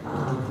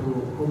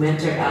 who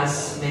mentored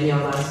us. Many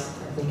of us,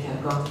 I think,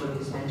 have gone through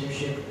his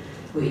mentorship,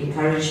 who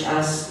encouraged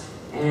us,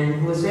 and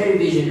who was very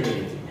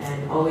visionary,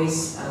 and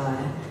always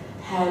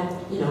had,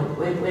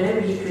 whenever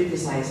he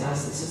criticized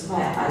us, this is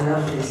why I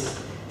love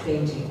this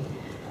painting.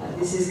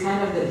 This is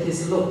kind of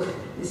his look.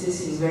 This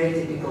is his very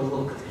typical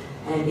look.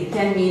 And it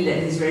can mean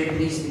that he's very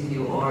pleased with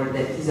you, or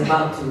that he's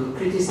about to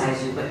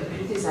criticize you, but he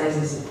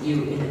criticizes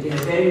you in a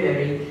very,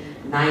 very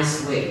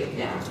nice way.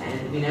 Yeah.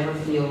 And we never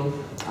feel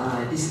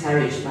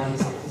discouraged by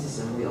his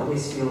criticism. We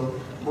always feel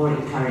more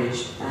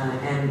encouraged.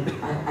 And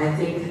I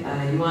think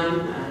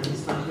Iwan,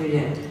 he's not here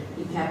yet,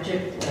 he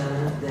captured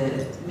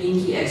the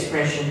Minky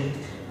expression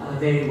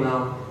very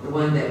well, the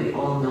one that we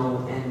all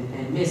know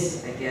and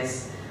miss, I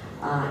guess.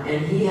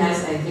 And he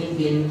has, I think,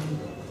 been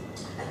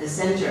at the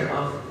center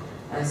of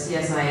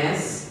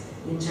CSIS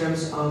in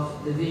terms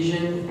of the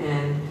vision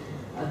and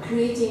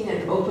creating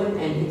an open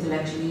and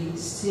intellectually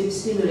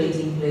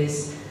stimulating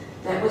place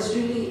that was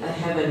really a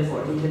heaven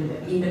for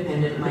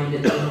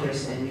independent-minded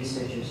thinkers and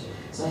researchers.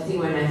 So I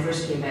think when I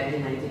first came back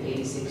in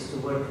 1986 to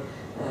work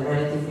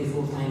relatively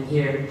full-time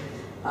here,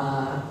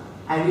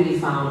 I really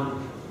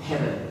found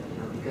heaven,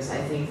 because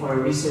I think for a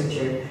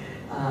researcher,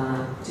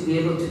 to be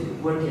able to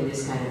work in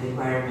this kind of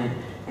environment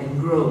and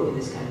grow in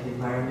this kind of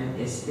environment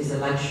is a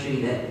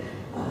luxury that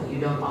you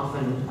don't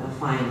often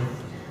find.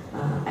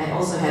 I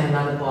also had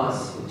another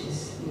boss, which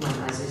is Iwan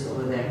Azis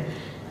over there.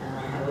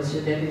 I was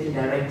your deputy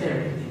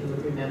director, if you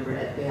would remember,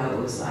 at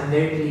PHU. So I'm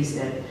very pleased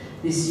that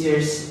this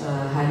year's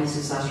Hadi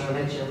Soesastro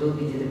lecture will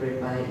be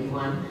delivered by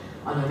Iwan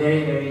on a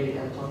very, very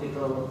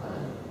topical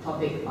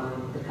topic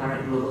on the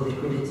current global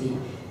liquidity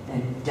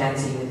and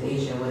dancing with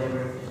Asia,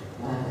 whatever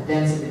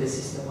dancing with the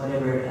system,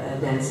 whatever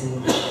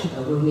dancing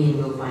will mean,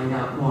 we'll find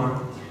out more.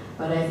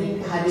 But I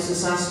think Hadi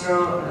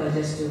Soesastro,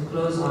 just to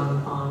close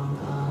on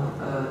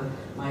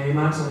my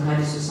remarks on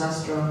Hadi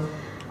Soesastro,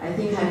 I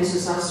think Hadi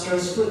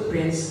Soesastro's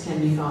footprints can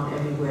be found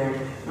everywhere,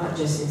 not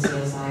just in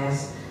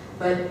CSIS,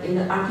 but in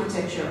the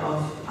architecture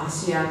of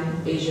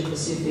ASEAN, Asia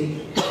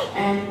Pacific,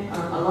 and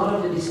a lot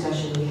of the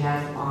discussion we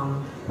have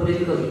on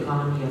political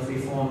economy of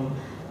reform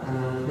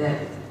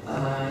that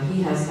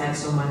he has had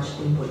so much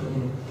input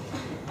in.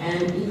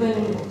 And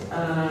even,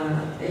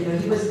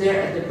 he was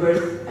there at the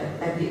birth,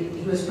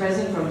 he was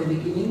present from the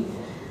beginning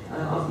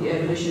of the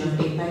evolution of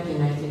APEC in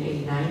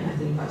 1989. I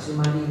think Pak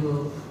Sumadi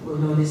will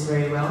know this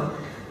very well.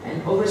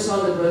 And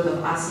oversaw the growth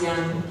of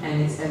ASEAN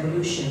and its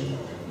evolution,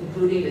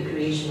 including the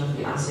creation of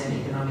the ASEAN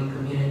Economic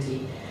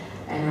Community.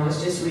 And I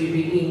was just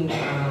rereading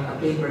a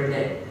paper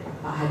that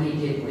Hadi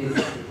did with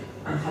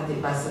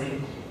Chatib Basri,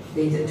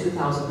 dated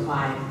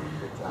 2005,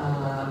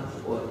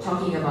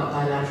 talking about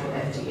bilateral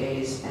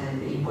FTAs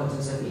and the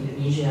importance of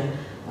Indonesia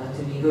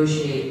to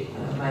negotiate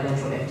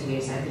bilateral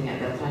FTAs. I think at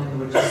that time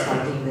we were just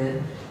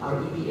starting our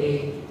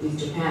EPA with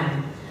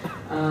Japan.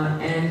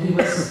 And he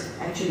was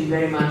actually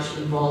very much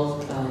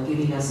involved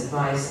giving us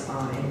advice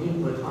and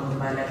input on the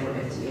bilateral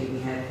FTA we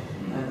had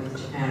with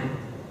Japan.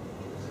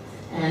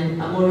 And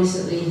more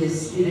recently,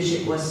 his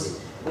leadership was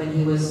when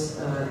he was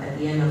at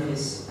the end of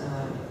his,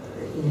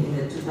 in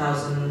the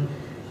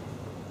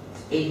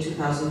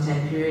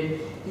 2008-2010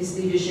 period, his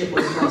leadership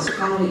was felt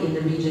strongly in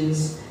the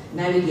region's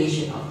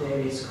navigation of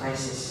various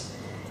crises.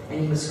 And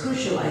he was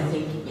crucial, I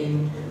think,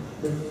 in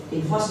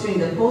fostering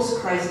the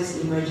post-crisis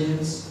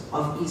emergence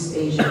of East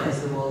Asia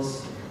as the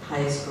world's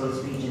highest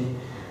growth region.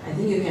 I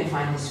think you can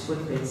find his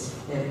footprints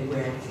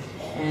everywhere.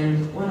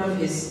 And one of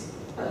his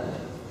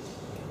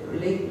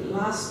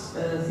last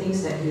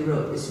things that he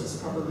wrote, this was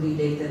probably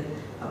dated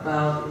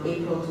about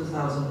April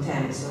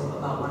 2010, so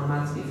about 1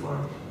 month before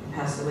he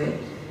passed away.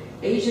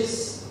 Asia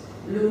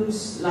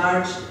looms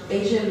large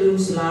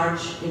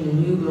in the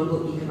new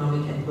global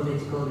economic and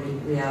political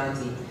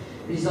reality,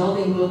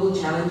 resolving global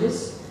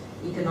challenges,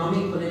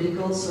 economic,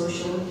 political,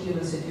 social,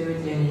 human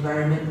security and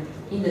environment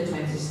in the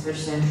 21st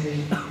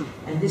century,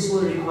 and this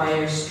will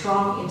require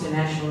strong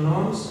international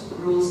norms,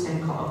 rules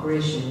and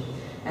cooperation,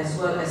 as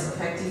well as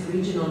effective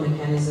regional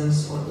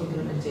mechanisms for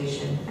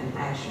implementation and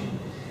action.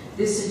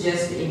 This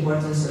suggests the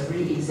importance of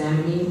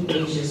re-examining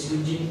Asia's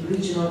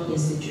regional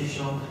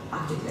institutional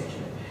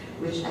architecture,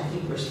 which I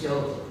think we are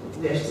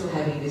still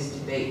having this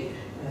debate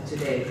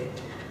today.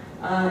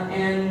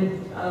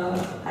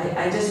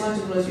 I just want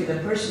to close with a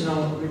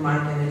personal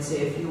remark and then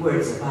say a few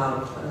words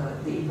about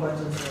the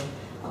importance of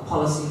a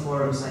policy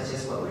forum such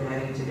as what we're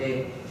having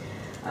today.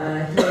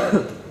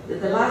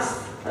 The last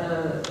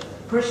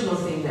personal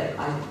thing that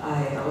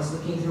I was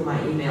looking through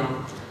my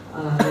email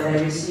that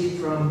I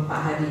received from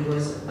Pak Hadi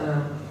was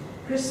a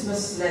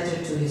Christmas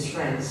letter to his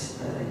friends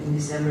in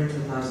December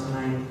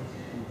 2009.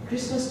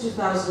 Christmas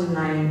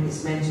 2009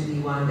 is meant to be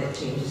one that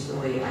changes the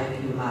way I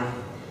view life,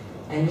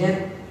 and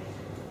yet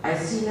I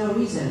see no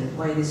reason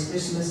why this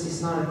Christmas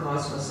is not a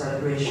cause for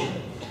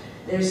celebration.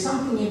 There is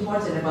something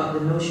important about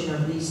the notion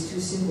of these two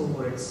simple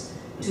words: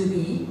 to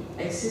be,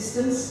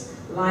 existence,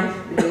 life,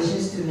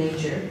 relations to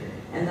nature,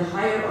 and the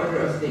higher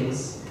order of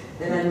things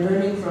that I'm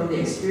learning from the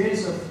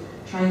experience of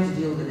trying to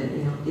deal with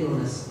an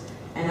illness.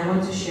 And I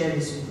want to share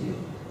this with you.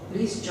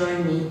 Please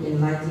join me in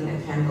lighting a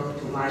candle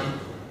to life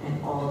and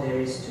all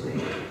there is to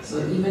it.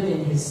 So even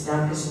in his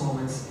darkest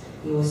moments,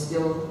 he was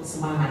still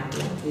semangat.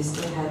 He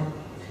still had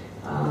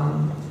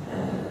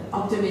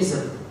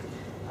optimism.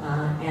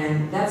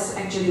 And that's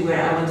actually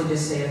where I want to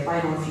just say a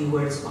final few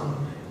words on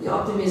the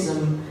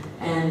optimism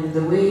and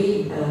the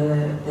way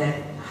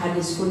that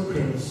Hadi's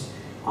footprints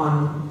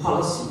on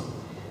policy,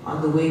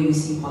 on the way we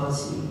see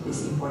policy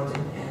is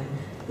important. And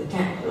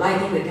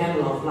lighting the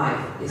candle of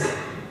life is,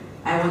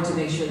 I want to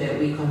make sure that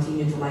we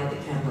continue to light the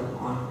candle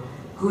on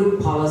good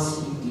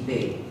policy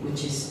debate,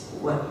 which is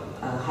what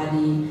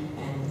Hadi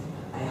and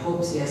I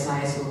hope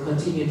CSIS will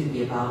continue to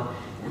be about.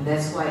 And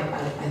that's why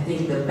I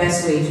think the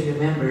best way to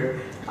remember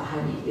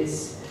Hadi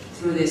is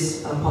through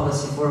this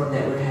policy forum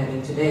that we're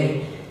having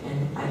today.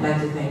 And I'd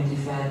like to thank the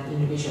FAD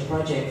Indonesia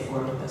Project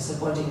for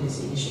supporting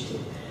this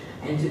initiative.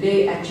 And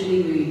today,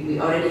 actually,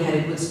 we already had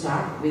a good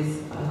start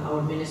with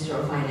our Minister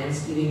of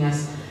Finance giving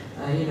us,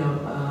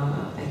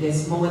 I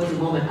guess,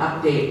 moment-to-moment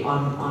update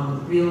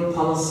on real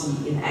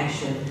policy in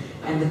action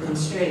and the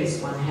constraints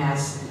one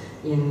has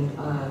in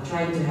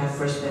trying to have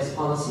first best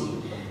policy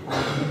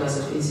because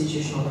of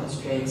institutional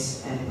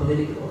constraints and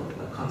political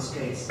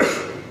constraints.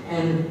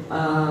 And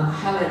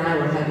Hal and I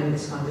were having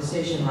this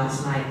conversation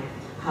last night,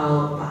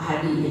 how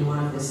Hadi, in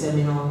one of the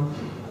seminal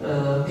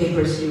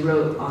papers he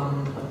wrote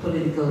on a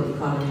political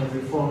economy of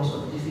reforms,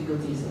 or the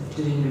difficulties of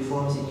doing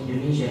reforms in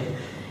Indonesia,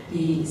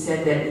 he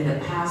said that in the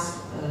past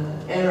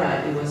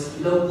era it was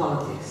low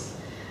politics,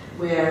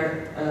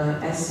 where,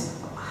 as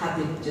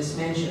Hadi just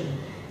mentioned,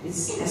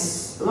 it's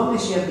as long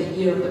as you have the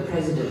ear of the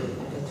president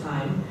at the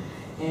time,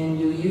 and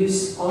you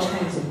use all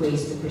kinds of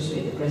ways to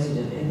persuade the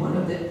president. And one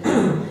of the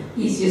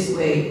easiest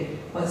way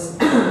was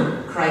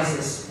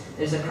crisis.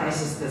 There's a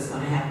crisis that's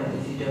going to happen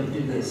if you don't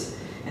do this.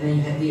 And then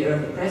you have the year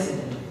of the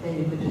president, then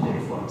you put in the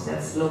reforms.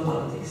 That's low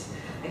politics.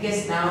 I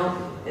guess now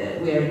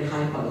we are in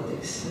high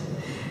politics.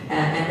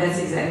 And that's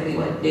exactly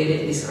what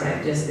David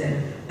described just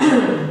then,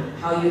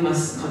 how you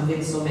must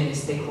convince so many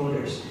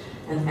stakeholders.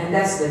 And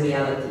that's the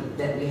reality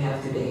that we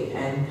have today.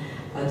 And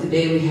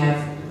today we have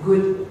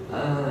good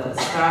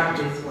start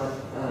with what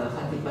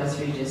Hadi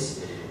Basri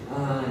just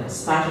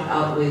started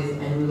out with,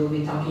 and we will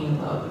be talking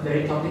about a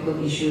very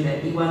topical issue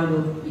that Iwan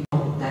will be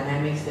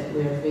dynamics that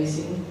we are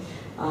facing.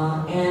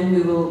 And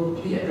we will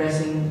be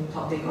addressing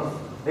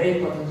very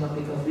important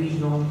topic of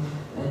regional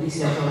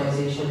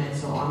decentralization and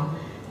so on.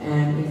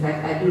 And in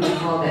fact, I do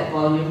recall that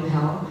volume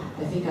how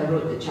I think I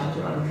wrote the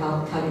chapter on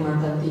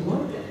Kalimantan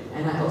Timur,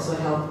 and I also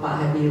helped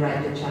Pak Hadi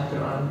write the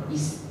chapter on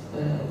East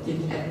of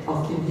Tim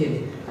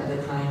Tim at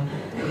the time,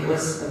 and it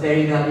was a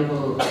very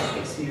valuable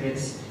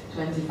experience.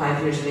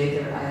 25 years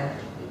later,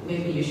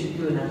 maybe you should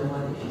do another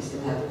one if you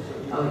still have.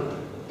 Oh,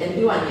 and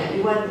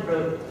Iwan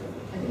wrote.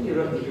 I think you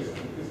wrote it,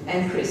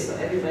 and Chris, so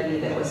everybody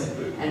that was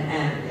and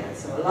yeah.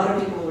 So a lot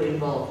of people were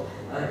involved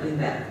in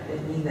that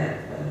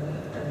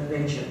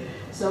venture.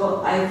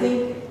 So I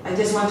think I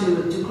just want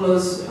to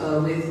close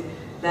with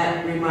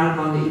that remark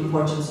on the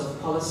importance of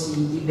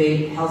policy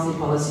debate, healthy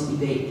policy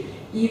debate,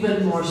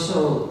 even more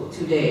so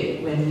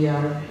today when we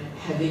are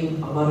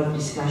having a lot of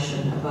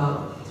discussion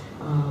about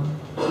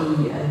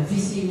the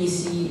visi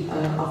misi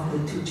of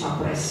the two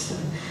chapres.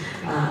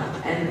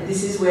 And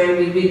this is where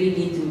we really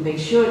need to make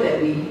sure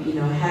that we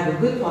have a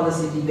good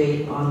policy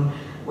debate on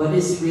what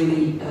is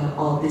really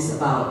all this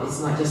about.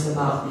 It's not just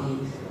about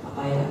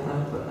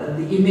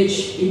the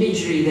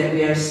imagery that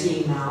we are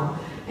seeing now,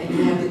 and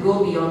you have to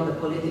go beyond the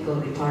political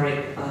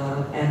rhetoric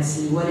and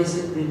see what is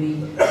it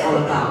really all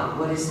about.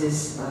 What is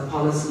this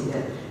policy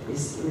that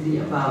is really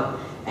about?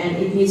 And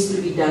it needs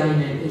to be done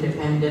in an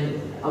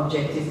independent,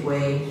 objective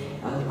way.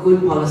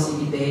 Good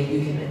policy debate.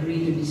 You can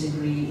agree to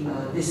disagree.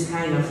 This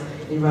kind of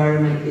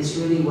environment is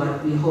really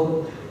what we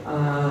hope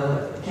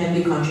can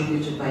be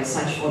contributed by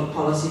such a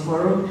policy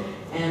forum.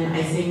 And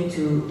I think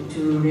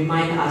to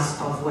remind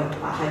us of what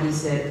Pak Hadi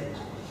said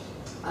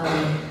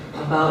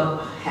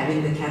about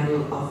having the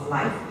candle of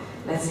life,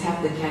 let's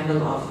have the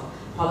candle of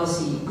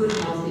policy, good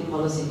healthy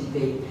policy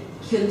debate,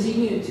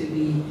 continue to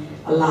be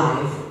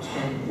alive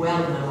and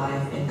well and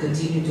alive and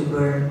continue to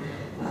burn,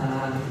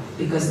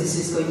 because this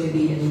is going to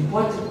be an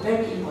important,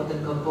 very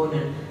important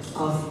component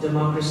of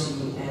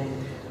democracy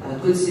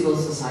and good civil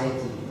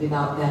society.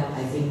 Without that,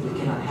 I think we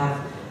cannot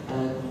have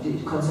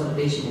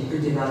consolidation and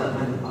good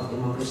development of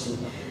democracy.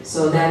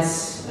 So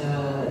that's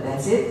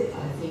it.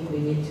 I think we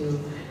need to.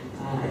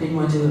 I didn't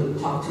want to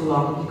talk too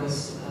long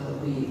because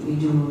we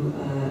do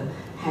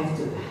have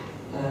to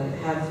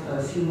have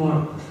a few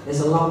more.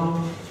 There's a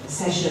long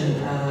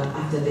session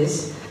after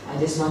this. I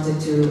just wanted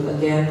to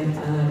again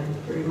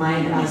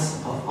remind us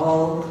of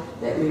all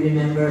that we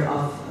remember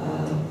of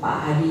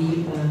Pak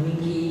Hadi,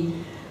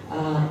 Mingi,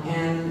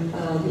 and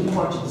the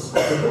importance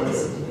of the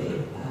policy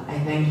debate. I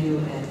thank you,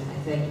 and I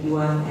thank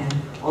Iwan and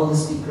all the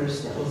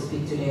speakers that will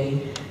speak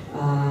today.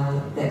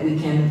 That we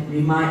can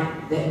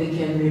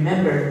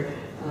remember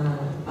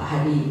Pak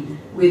Hadi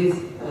with,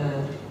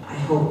 I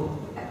hope,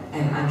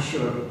 and I'm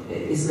sure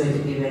it's going to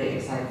be very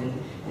exciting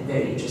and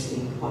very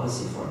interesting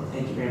policy forum.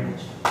 Thank you very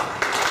much.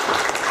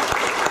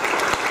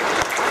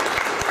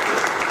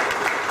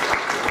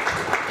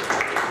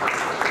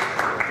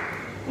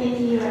 Thank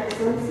you, Your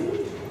Excellency.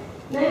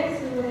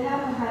 Next, we will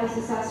have a Hadi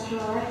Soesastro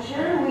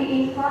lecture.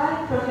 We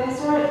invite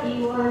Professor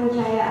Iwan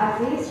Jaya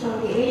Azis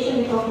from the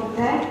Asian Development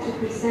Bank to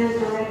present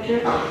the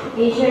lecture,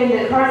 Asia in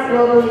the Current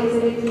Global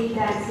Utility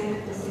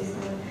Dancing the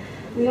System.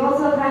 We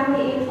also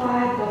kindly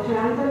invite Dr.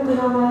 Anton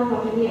Gunawan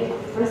from the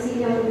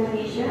University of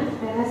Indonesia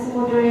and as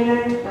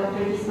moderator,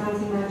 Dr. Bisman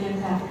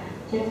Simanjunta.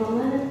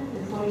 Gentlemen,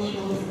 the floor is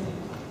yours.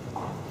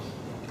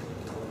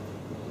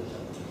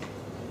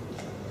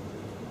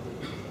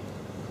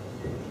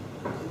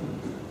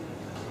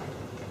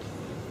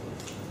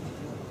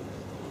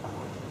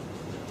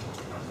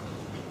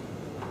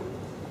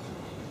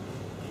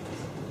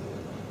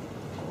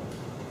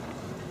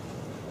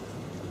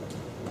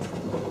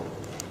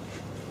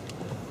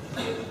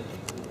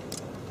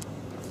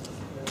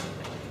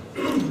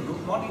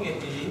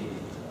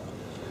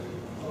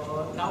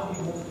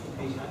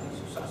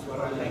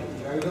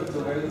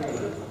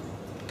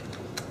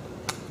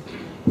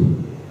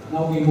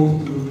 Now we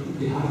move to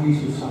the Hadi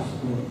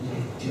Soesastro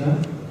lecture,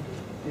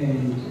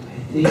 and I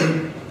think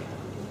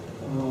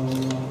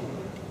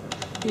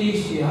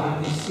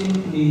Asia is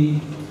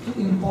simply too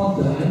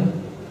important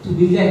to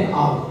be left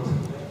out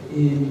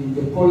in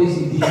the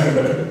policy debate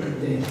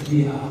that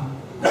we are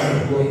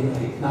undergoing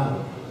right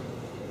now.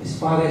 As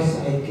far as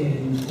I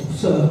can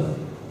observe,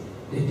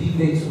 the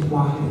debates so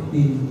far have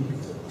been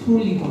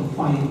truly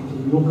confined to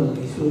local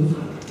issues,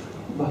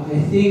 but I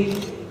think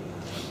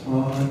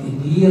in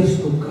the years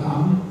to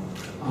come,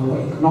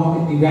 our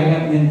economic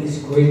development is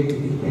going to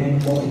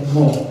depend more and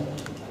more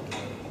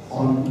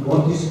on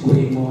what is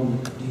going on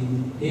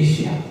in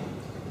Asia.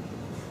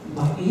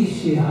 But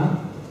Asia,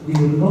 we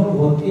will know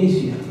what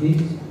Asia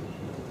is.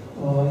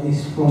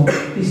 Is from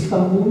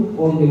Istanbul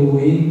all the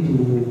way to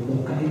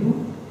Hokkaido.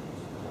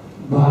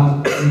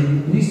 But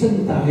in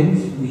recent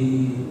times,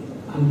 we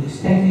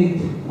understand it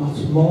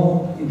much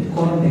more in the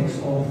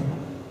context of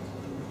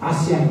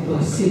ASEAN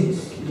plus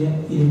 6, yeah,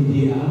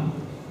 India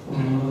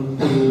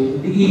to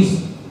the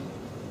east.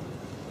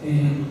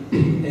 And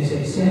as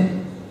I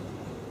said,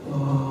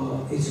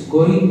 it's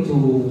going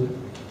to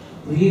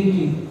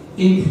really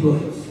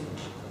influence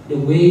the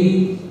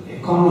way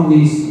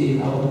economies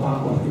in our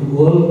part of the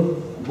world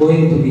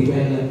going to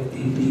develop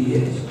in the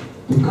years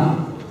to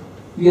come.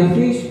 We are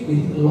faced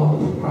with a lot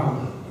of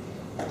problems.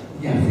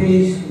 We are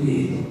faced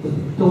with the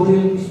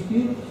territorial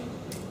dispute,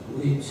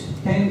 which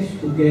tends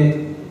to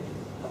get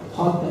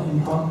hotter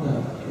and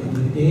hotter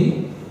every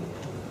day.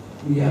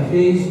 We are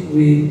faced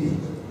with,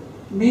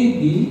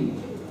 maybe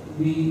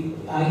we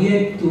are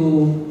yet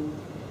to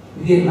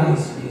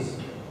realize this.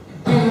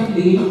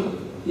 Apparently,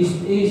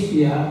 East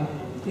Asia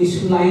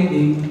is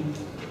sliding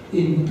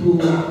into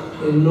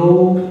a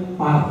low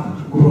path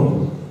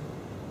growth.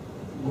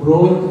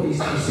 Growth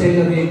is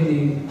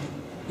accelerating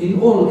in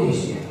all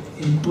Asia,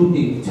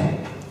 including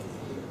China.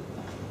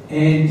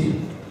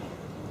 And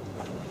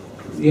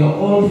we are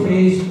all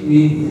faced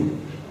with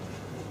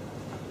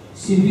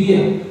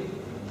severe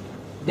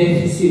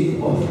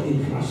deficit of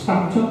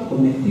infrastructure,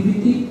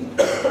 connectivity.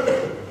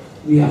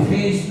 We are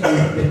faced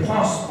with the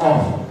cost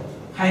of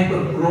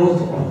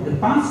hyper-growth of the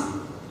past.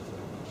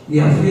 We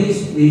are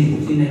faced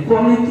with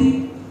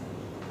inequality,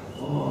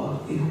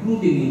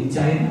 including in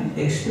China,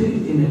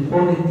 extreme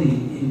inequality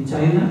in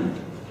China,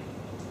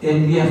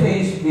 and we are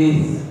faced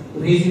with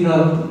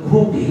regional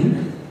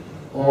grouping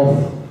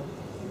of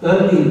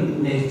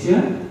early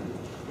nature.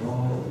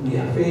 We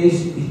are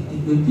faced with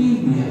equity,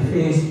 we are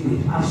faced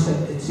with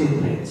asset,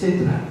 etc.,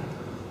 etc.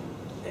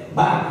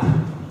 But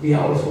we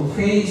are also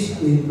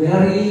faced with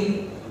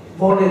very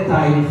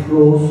volatile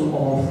flows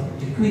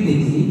of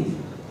liquidity,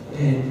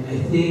 and I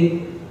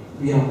think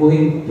we are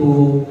going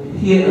to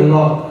hear a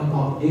lot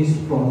about this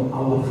from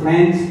our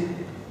friends,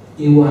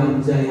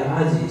 Iwan, Jaya,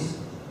 Azis.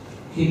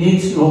 He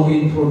needs no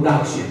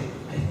introduction,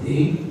 I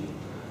think,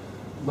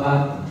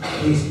 but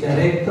he's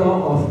director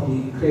of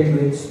the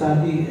graduate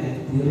study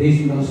at the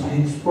Regional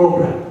Science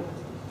Program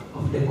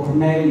of the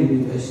Cornell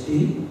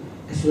University,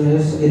 as well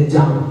as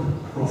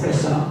adjunct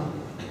professor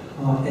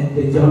at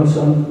the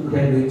Johnson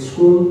Graduate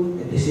School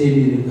at the same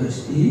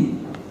university.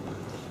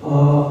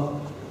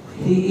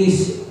 He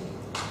is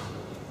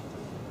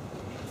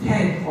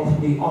head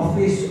of the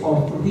Office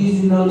of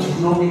Regional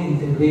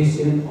Economic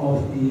Integration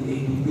of the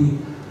ADB.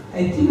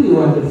 I think we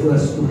were the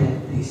first to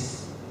have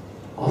this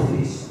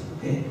office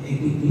at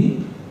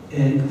ADB,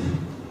 and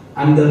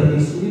under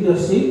his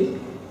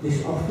leadership,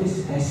 this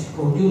office has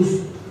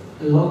produced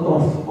a lot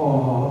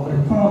of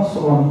reports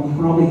on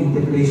economic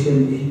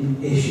integration in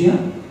Asia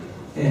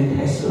and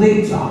has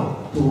reached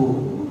out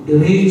to the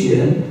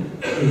region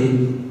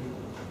in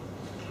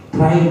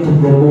trying to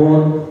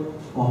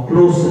promote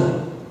closer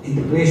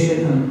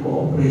integration and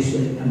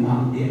cooperation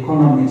among the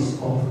economies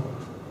of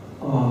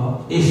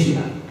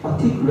Asia,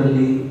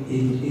 particularly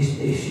in East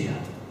Asia.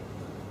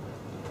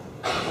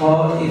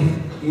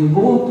 If you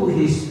go to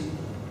his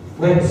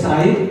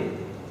website,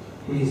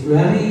 he is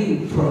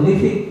very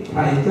prolific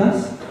writer.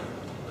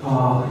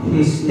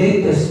 His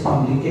latest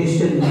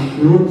publication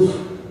includes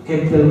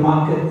Capital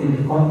Market in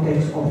the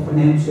Context of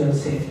Financial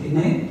Safety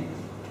Net,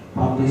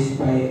 published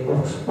by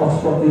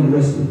Oxford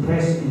University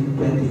Press in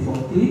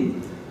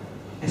 2014,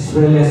 as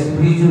well as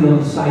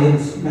Regional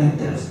Science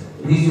Matters.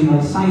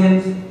 Regional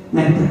Science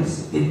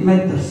Matters, it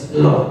matters a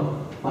lot,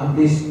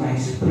 published by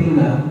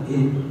Springer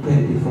in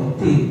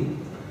 2014.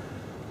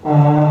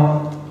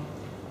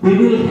 We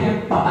will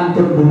have Pak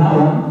Anton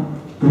Gunawan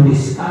to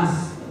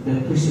discuss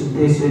the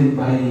presentation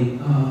by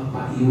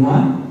Pak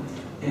Iwan,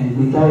 and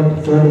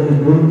without further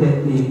ado,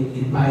 let me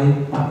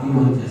invite Pak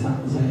Iwan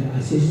Jaya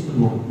Azis to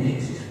make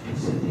his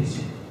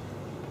presentation.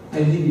 I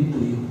leave it to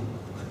you.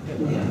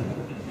 Yeah.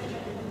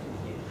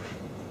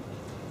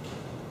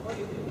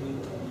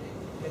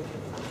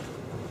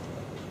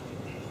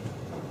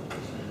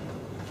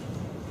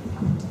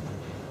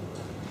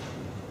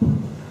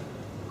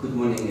 Good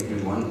morning,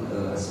 everyone.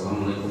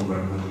 Assalamualaikum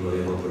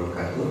warahmatullahi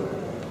wabarakatuh.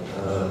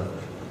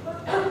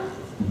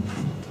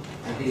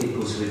 I think it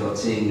goes without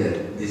saying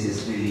that this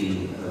is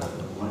really a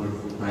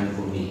wonderful time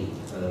for me,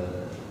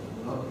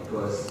 not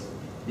because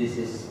this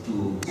is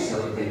to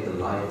celebrate the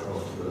life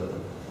of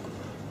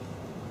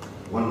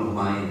one of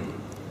my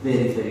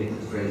very, very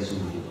good friends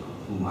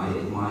whom I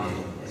admire,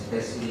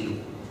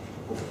 especially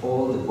of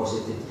all the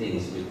positive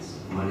things which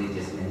Mari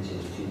just mentioned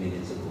a few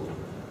minutes ago.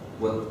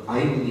 What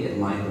I really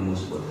admire the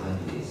most about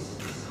Hadi is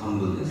his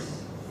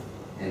humbleness,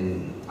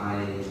 and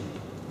I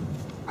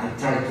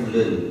try to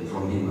learn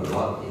from him a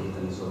lot in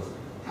terms of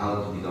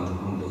how to become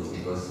humble,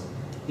 because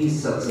he's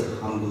such a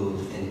humble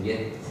and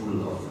yet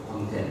full of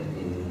content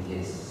in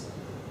his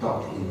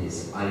talk, in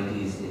his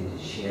ideas, in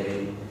his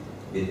sharing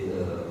with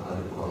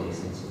other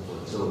colleagues and so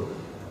forth. So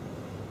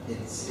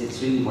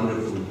it's really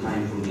wonderful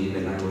time for me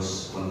when I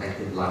was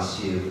contacted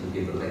last year to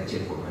give a lecture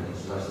for Hadi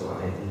Soesastro.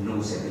 I had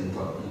no second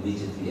thought.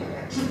 Immediately I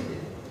accepted.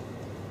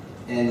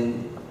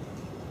 And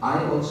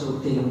I also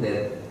think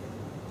that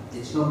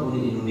it's not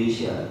only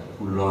Indonesia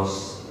who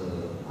lost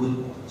a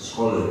good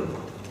scholar,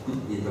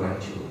 good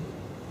intellectual,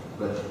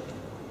 but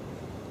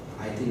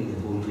I think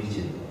the whole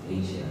region,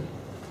 Asia,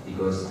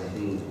 because I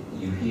think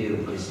you hear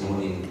this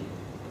morning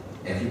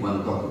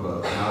everyone talk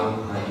about how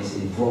Hadi's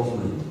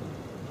involvement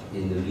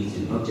in the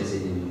region, not just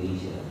in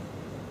Indonesia,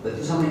 but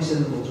to some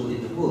extent also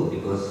in the world,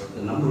 because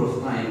a number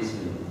of times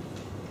when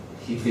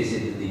he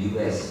visited the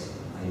US,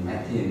 I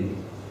met him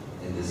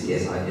at the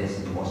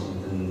CSIS in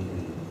Washington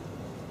and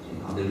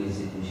in other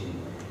institutions.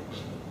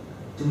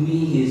 To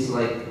me, he's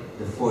like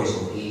the voice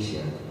of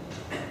Asia,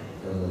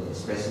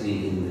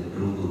 especially in the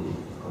global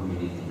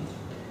community.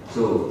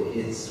 So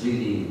it's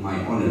really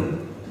my honor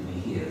to be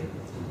here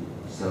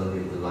to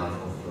celebrate the life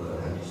of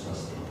Hadi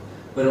Soesastro.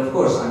 But of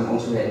course, I'm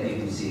also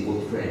happy to see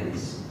old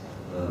friends,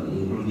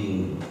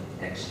 including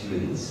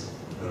ex-students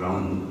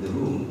around the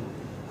room.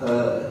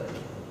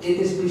 It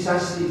is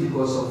precisely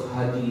because of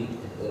Hadi's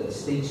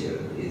stature.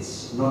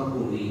 It's not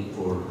only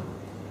for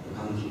the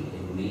country,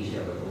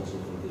 Indonesia, but also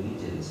for the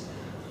regions.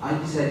 I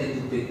decided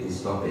to pick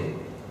this topic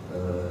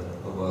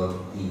about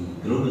the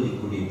global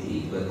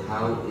liquidity, but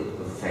how it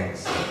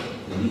affects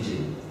the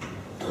region.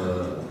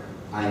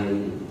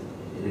 I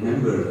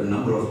remember a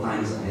number of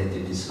times I had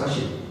a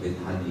discussion with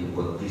Hadi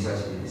about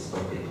precisely this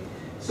topic.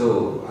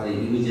 So I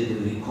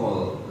immediately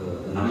recall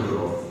a number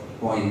of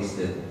points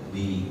that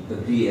we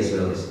agree as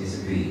well as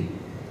disagree.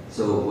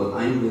 So what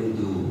I'm going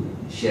to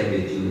share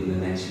with you in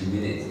the next few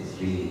minutes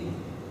is really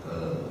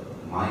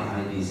my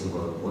ideas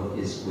about what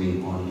is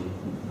going on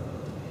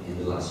in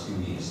the last few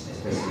years,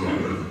 especially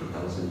after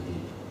 2008.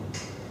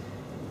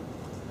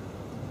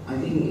 I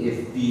think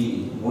if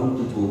we want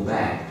to go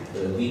back,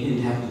 we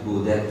didn't have to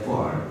go that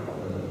far.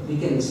 We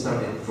can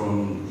start it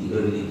from the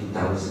early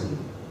 2000s.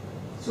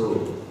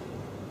 So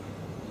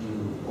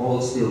you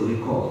all still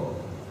recall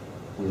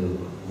the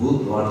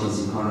world's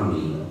largest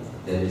economy,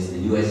 that is the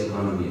US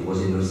economy,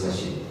 was in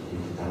recession in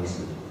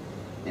 2000.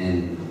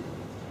 And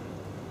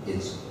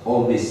it's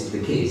always the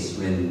case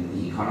when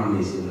the economy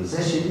is in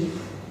recession,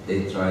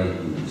 they try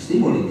to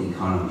stimulate the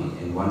economy,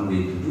 and one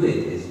way to do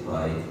it is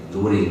by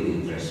lowering the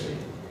interest rate.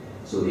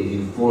 So if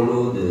you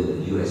follow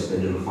the US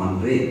federal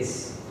fund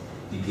rates,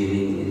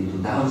 beginning in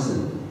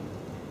 2000,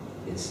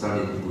 it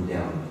started to go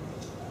down.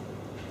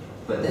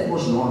 But that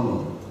was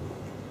normal.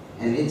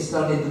 And it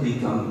started to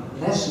become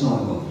less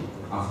normal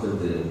after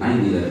the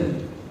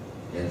 9/11,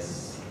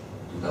 that's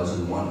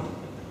 2001.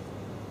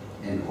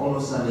 And all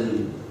of a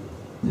sudden,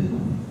 the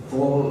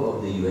fall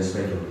of the US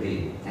federal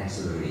rate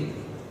accelerated.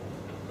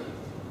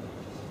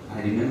 I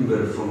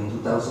remember from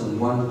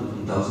 2001 to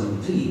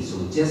 2003,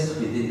 so just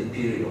within the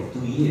period of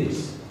 2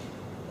 years,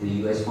 the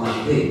US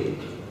fund rate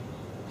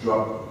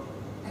dropped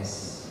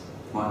as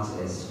much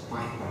as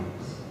 5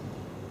 times.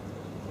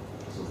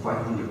 So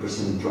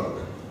 500% drop.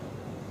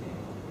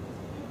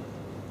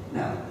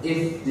 Now,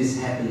 if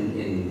this happened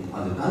in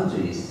other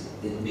countries,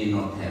 it may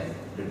not have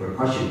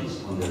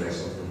repercussions on the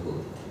rest of the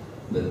world.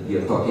 But we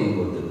are talking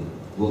about the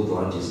world's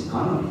largest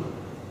economy.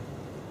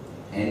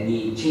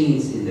 Any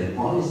change in their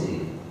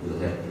policy will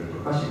have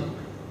repercussions.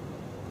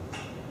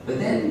 But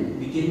then,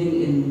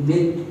 beginning in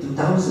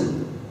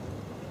mid-2000,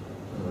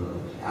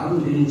 Alan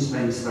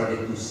Greenspan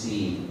started to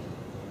see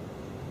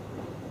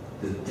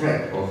the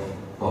threat of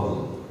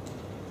bubble.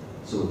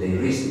 So they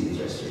raised the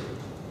interest rate.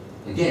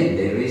 Again,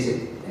 they raised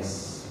it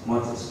as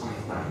much as 5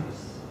 times.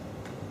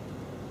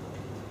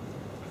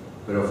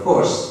 But of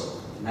course,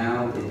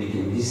 now it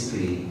became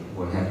history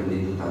what happened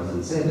in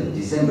 2007.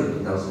 December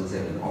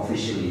 2007,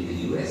 officially the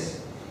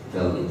US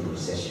fell into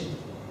recession.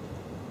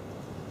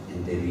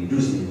 And they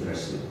reduced the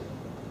interest rate.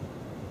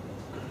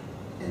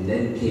 And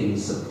then came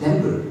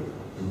September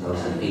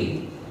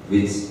 2008,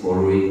 which,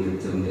 borrowing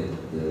the term that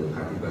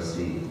Hadi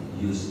Basri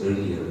used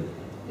earlier,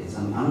 it's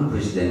an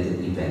unprecedented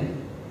event.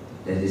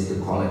 That is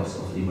the collapse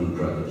of Lehman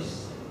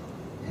Brothers.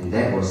 And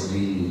that was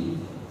really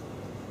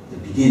the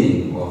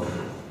beginning of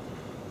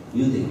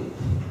new thing.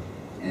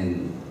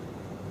 And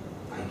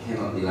I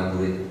cannot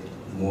elaborate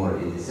more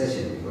in this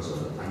session because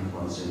of the time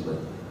constraint, but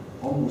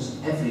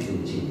almost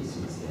everything changed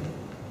since then,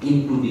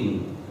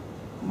 including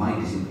my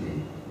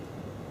discipline.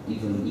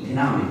 Even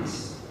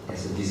economics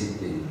as a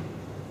discipline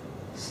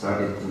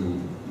started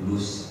to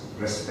lose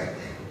respect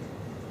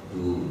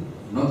to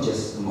not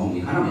just among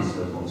economists,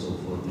 but also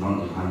for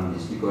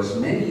non-economists, because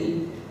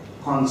many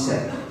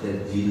concepts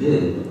that we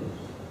learned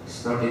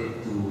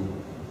started to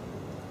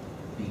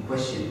be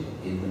questioned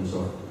in terms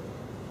of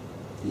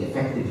the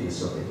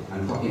effectiveness of it.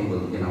 I'm talking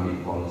about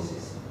economic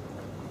policies.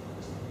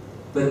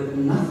 But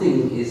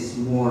nothing is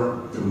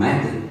more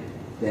dramatic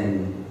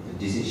than the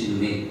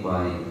decision made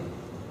by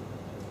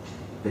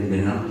Ben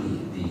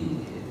Bernanke,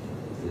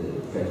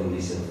 the Federal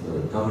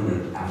Reserve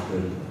Governor, after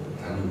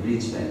Alan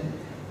Greenspan.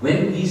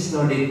 When we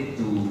started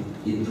to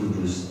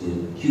introduce the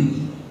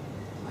QE,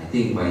 I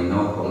think by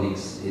now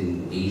colleagues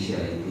in Asia,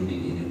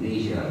 including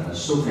Indonesia, are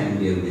so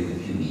familiar with the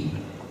QE,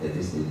 that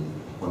is the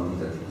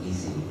quantitative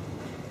easing.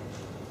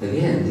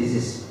 Again, this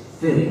is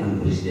very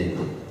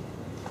unprecedented.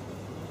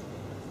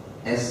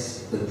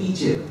 As a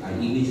teacher, I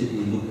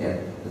immediately look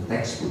at the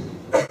textbook.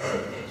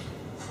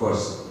 Of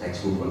course,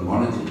 textbook on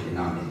monetary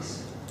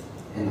economics.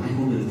 And I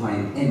couldn't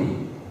find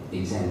any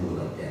example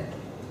like that.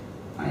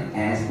 I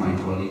asked my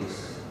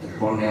colleagues at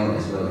Cornell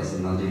as well as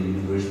another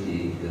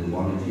university, the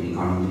monetary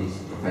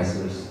economists,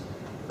 professors,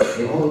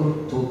 they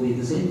all told me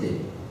the same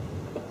thing.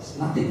 It's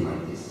nothing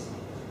like this.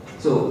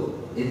 So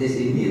it is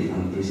indeed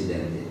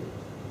unprecedented.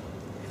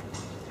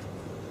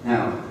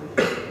 Now,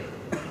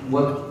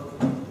 what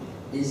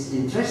is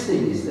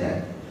interesting is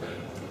that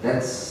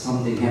that's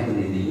something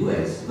happened in the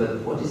US,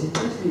 but what is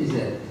interesting is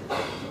that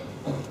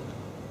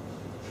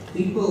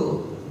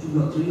people do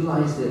not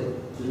realize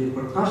that the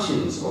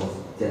repercussions of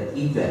that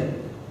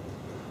event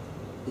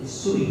is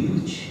so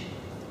huge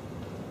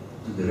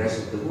to the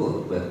rest of the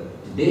world.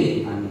 But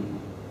today I'm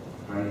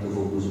trying to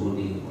focus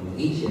only on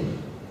Asia.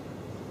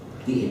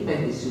 The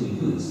impact is so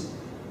huge,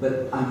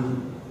 but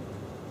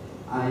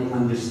I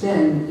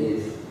understand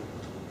if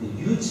the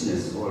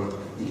hugeness or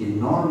the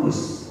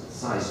enormous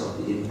size of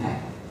the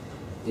impact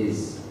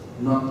is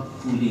not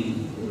fully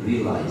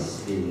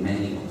realized in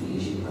many of the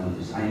Asian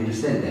countries. I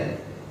understand that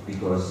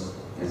because,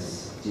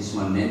 as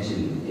Jisman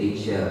mentioned,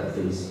 Asia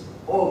faces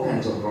all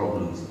kinds of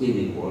problems,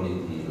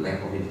 inequality,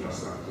 lack of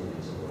infrastructure,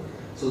 and so on.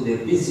 So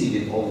they're busy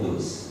with all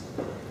those.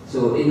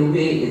 So in a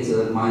way, it's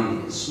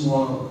my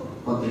small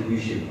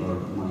contribution or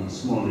my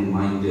small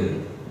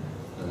reminder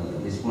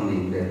this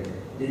morning that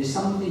there is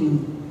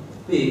something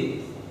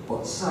big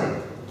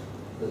outside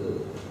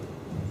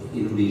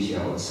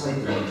Indonesia, outside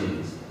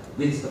regions,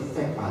 which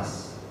affect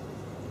us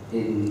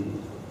in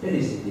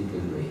very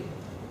significant way.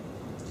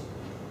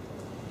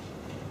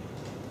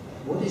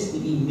 What is the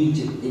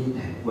immediate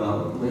impact?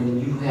 Well, when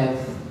you have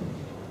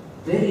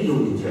very low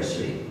interest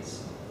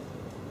rates,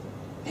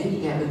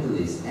 any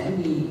capitalist,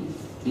 any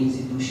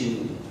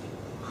institution,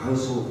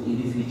 household,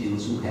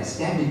 individuals who has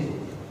capital,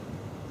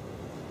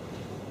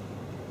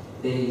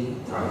 they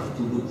try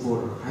to look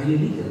for higher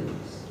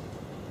returns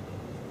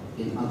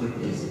in other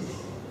places,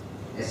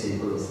 as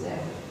simple as that.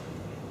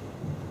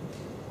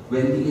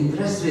 When the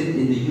interest rate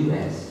in the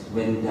US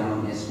went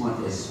down as much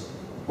as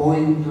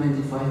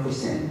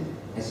 0.25%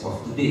 as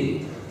of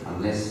today,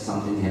 unless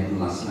something happened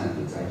last night,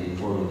 which I didn't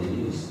follow the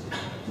news,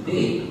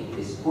 today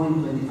is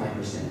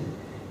 0.25%.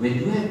 When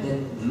you have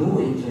that low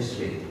interest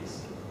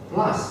rates,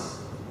 plus,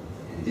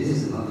 and this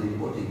is another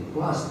important thing,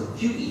 plus the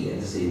QE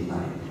at the same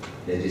time,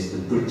 that is the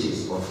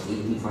purchase of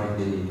 $85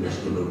 billion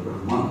per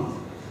month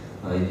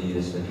by the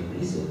US Federal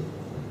Reserve.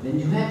 When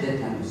you have that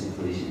kind of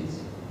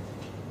situations,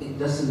 it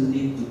doesn't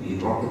need to be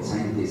rocket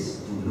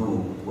scientists to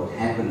know what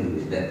happened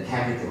with that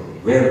capital.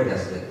 Where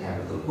does that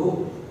capital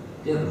go?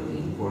 They're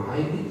looking for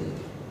high return.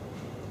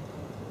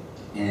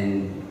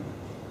 And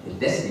the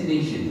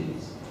destination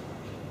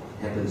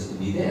happens to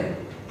be there.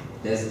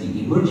 That's the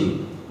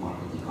emerging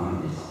market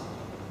economies.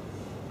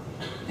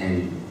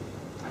 And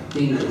I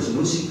think there's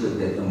no secret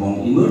that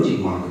among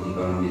emerging market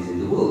economies in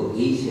the world,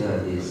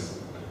 Asia is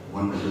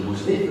one of the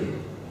most favored,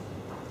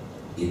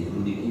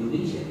 including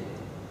Indonesia.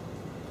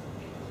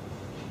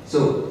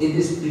 So it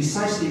is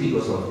precisely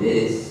because of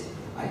this,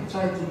 I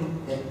try to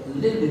look at a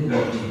little bit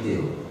more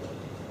detail.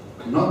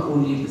 Not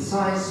only the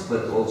size,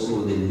 but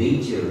also the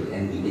nature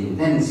and the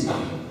intensity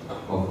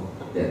of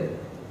that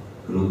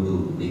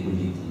global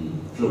liquidity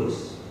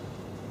flows.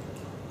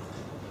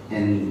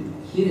 And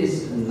here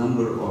is a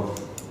number of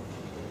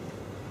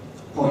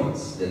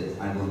points that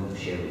I want to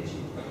share with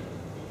you.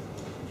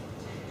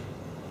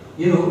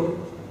 You know,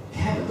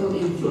 capital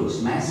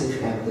inflows, massive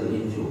capital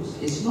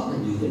inflows, it's not a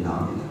new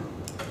phenomenon.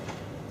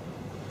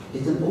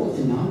 It's an old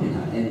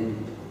phenomenon, and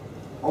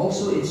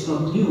also it's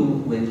not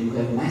new when you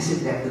have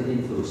massive capital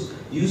inflows.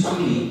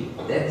 Usually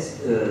that's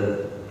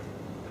the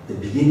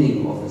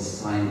beginning of a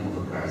sign of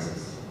a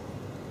crisis,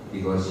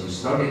 because you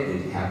started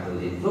with capital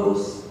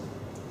inflows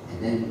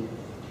and then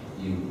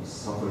you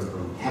suffer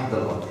from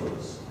capital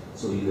outflows.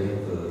 So you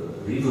have a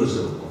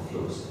reversal of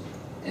flows,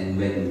 and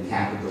when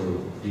capital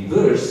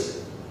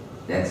reverse,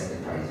 that's the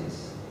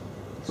crisis.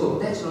 So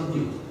that's not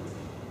new.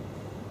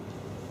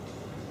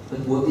 But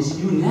what is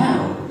new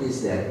now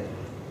is that,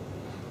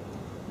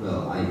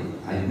 well,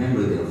 I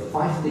remember there are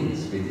 5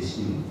 things which is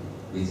new,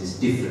 which is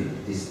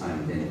different this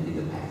time than in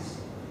the past.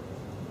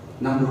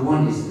 Number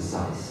 1 is the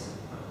size.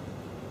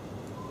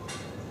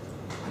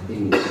 I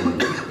think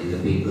in the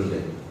paper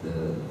that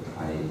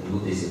I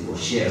noticed it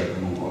was shared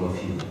among all of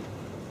you.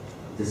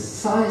 The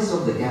size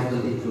of the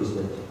capital inflows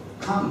that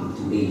come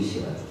to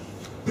Asia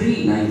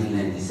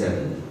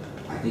pre-1997,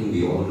 I think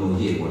we all know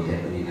here what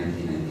happened in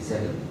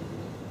 1997.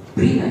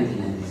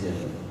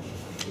 Pre-1997,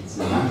 it's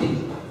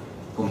nothing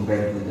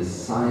compared with the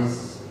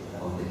size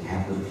of the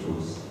capital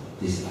flows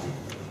this time.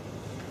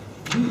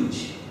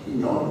 Huge,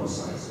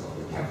 enormous size of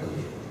the capital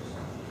inflows.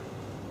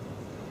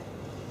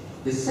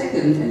 The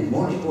second and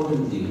more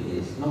important thing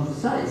is not the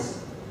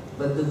size,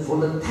 but the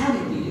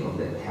volatility of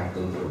that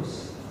capital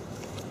flows.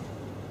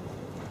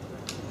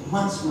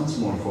 much, much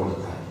more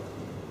volatile.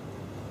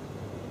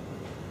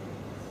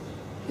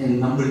 And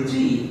number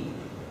three,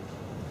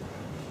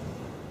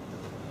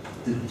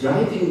 the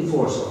driving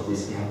force of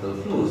this capital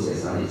flows,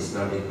 as I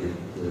started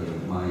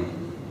with my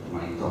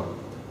talk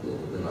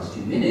the last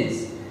few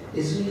minutes,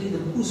 is really the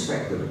push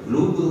factor,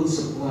 global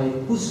supply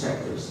push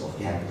factors of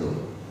capital.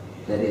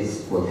 That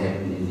is what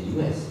happened in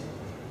the US.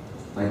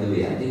 By the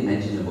way, I didn't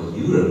mention about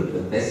Europe,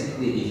 but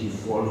basically if you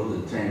follow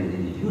the trend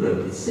in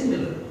Europe, it's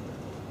similar.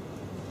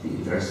 The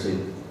interest rate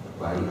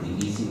by the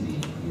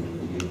ECB,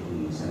 the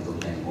European Central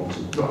Bank,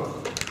 also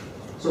dropped.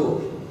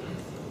 So,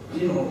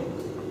 you know,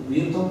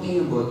 we're talking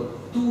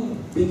about two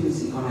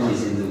biggest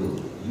economies in the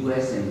world,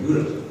 US and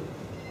Europe,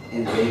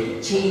 and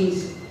they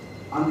changed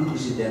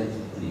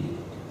unprecedentedly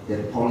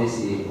their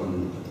policy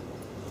on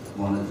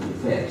monetary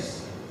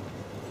affairs.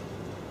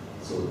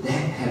 So that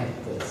had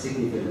a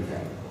significant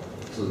effect.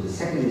 So the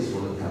second is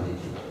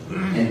volatility.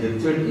 And the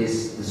third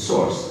is the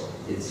source.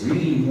 It's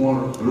really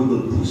more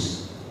global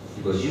push.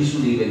 Because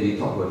usually when we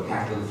talk about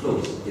capital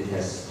flows, it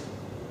has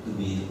to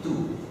be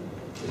two,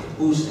 the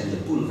push and the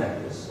pull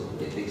factors. So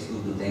it takes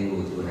two to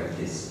tango to have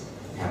this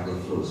capital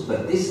flows.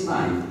 But this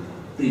time,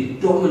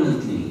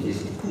 predominantly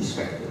is the push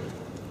factor,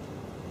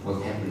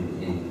 what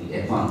happened in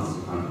the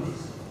advanced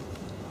economies.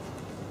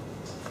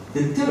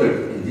 The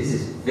third, and this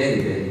is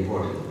very, very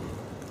important,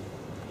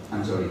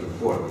 I'm sorry, the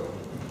fourth,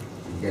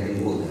 I'm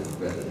getting older,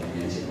 but I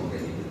mentioned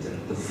already the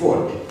third. The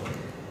fourth,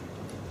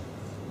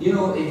 you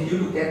know, if you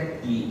look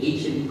at the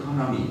Asian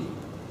economy,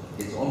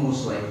 it's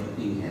almost like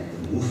looking at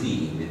a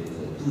movie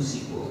with two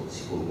sequels,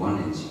 sequel 1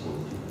 and sequel 2.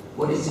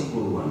 What is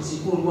sequel 1?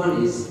 Sequel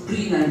 1 is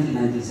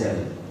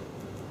pre-1997,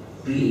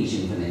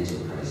 pre-Asian financial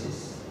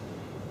crisis.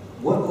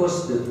 What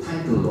was the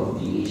title of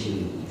the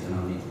Asian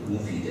economic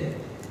movie there?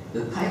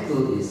 The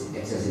title is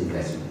excess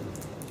investment,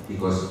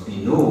 because we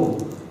know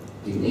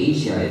in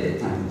Asia at that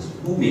time was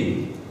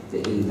booming,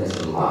 they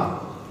invest a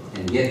lot,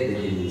 and yet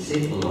they didn't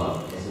save a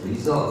lot. As a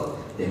result,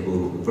 they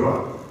go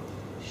abroad,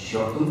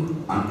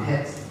 short-term,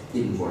 unhedged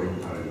in foreign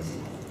currency.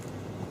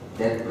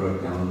 That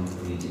brought down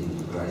the region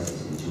into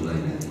crisis in July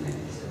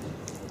 1997.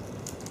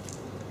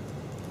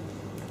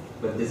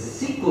 But the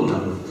sequel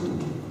number 2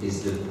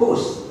 is the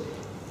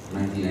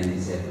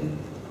post-1997,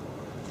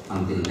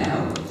 until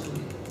now actually.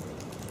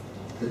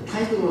 The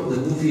title of the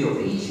movie of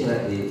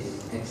Asia is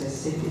excess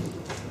saving.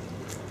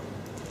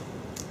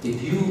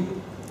 If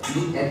you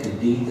look at the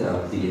data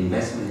of the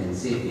investment and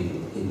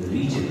saving in the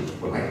region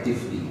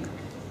collectively,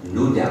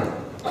 no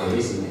doubt there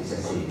is an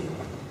excess saving.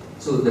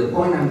 So the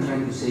point I'm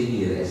trying to say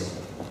here as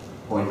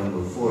point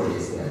number 4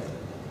 is that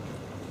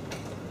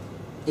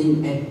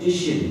in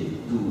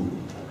addition to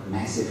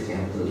massive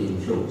capital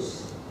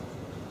inflows,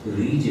 the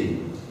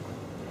region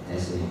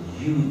has a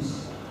huge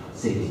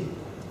saving.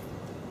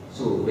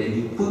 So when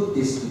you put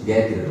this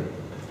together,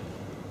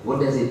 what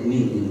does it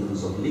mean in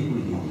terms of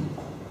liquidity?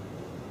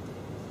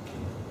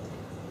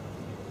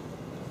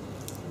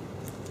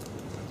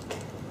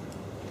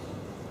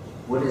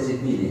 What does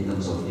it mean in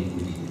terms of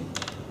liquidity?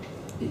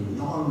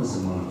 Enormous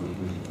amount of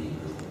liquidity.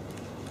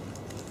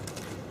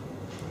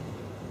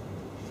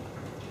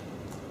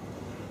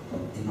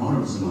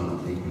 Enormous amount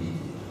of liquidity.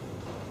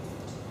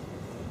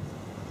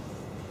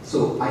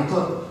 So I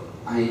thought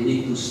I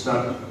need to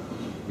start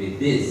with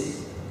this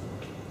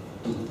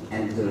to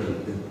enter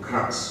the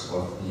crux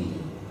of the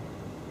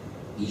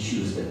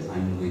issues that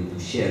I'm going to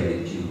share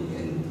with you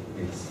and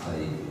which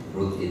I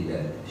wrote in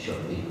that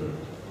short paper.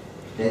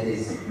 That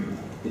is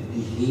the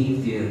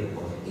behavior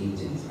of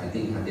agents. I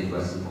think Hadi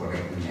Basri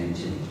correctly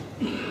mentioned,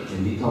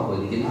 when we talk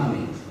about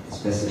economics,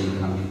 especially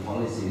economic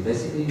policy,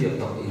 basically we are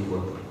talking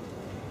about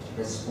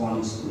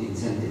response to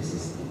incentive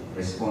system,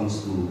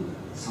 response to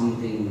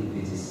something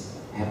which is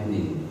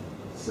happening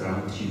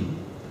around you.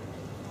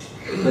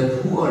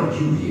 But who are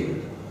you here?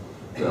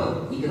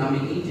 Well,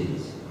 economic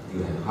agents.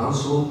 You have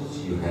households,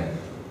 you have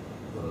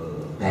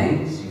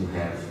banks, you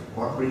have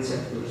corporate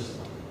sectors,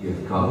 you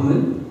have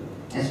government,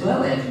 as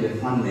well as you have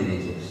fund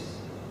managers.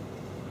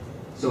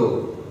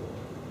 So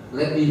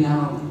let me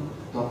now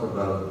talk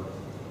about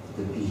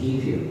the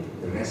behavior,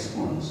 the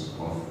response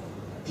of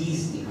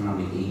these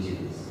economic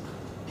agents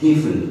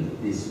given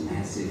this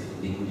massive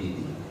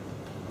liquidity,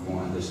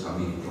 among others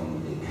coming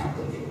from the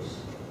capital flows.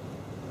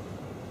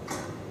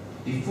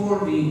 Before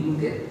we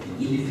look at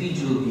the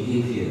individual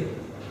behavior,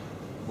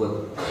 what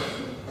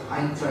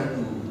I try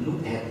to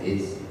look at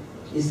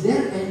is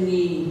there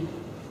any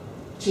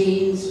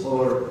change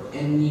or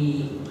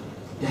any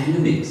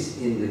dynamics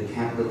in the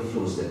capital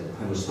flows that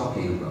I was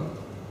talking about,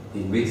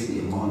 in which the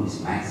amount is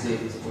massive,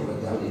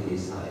 volatility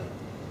is high?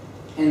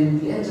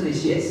 And the answer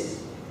is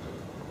yes.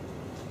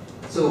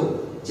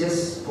 So,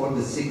 just for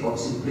the sake of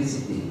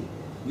simplicity,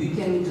 we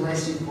can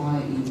classify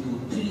into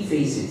 3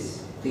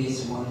 phases: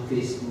 phase 1,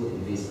 phase 2,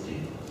 and phase 3.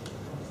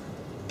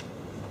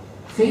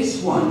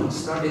 Phase 1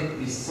 started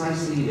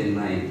precisely when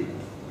I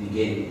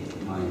began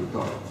my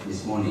talk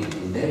this morning,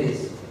 and that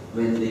is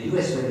when the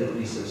US Federal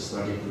Reserve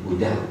started to go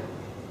down.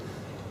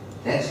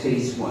 That's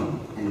phase 1,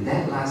 and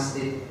that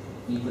lasted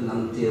even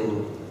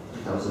until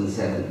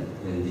 2007,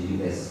 when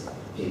the US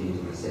came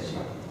into recession.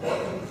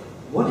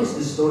 What is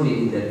the story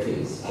in that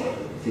phase,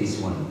 phase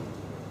one?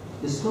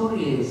 The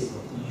story is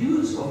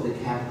use of the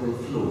capital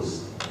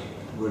flows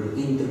were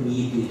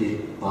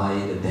intermediated by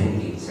the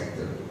banking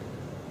sector.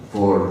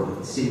 For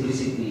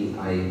simplicity,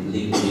 I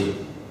label it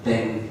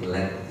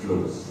bank-led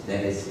flows.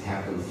 That is,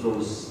 capital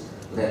flows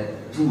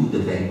led to the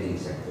banking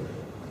sector.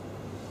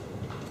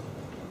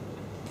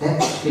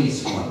 That's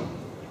phase one.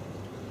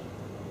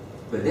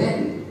 But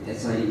then,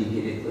 as I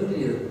indicated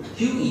earlier,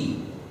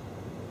 QE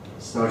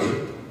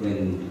started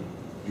when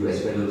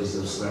US Federal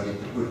Reserve started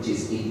to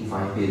purchase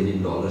 $85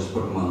 billion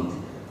per month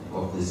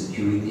of the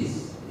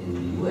securities in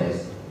the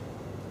US.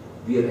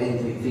 We are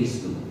entering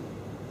phase two.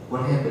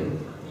 What happened?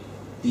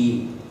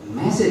 The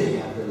massive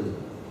capital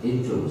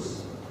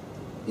inflows,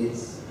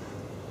 it's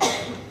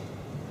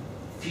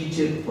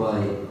featured by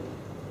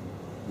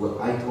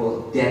what I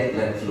call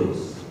debt-led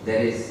flows.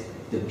 That is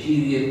the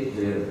period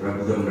where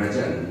Raghuram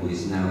Rajan, who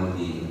is now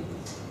the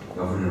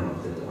governor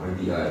of the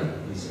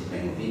RBI, Reserve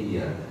Bank of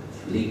India,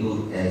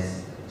 labeled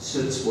as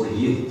search for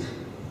yield.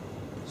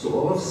 So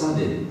all of a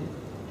sudden,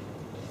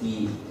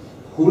 the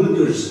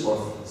holders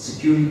of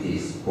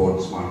securities,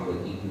 bonds market,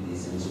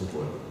 equities, and so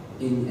forth,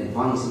 in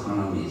advanced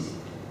economies,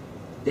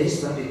 they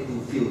started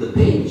to feel the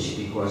pinch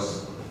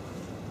because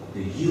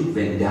the yield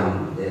went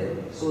down there.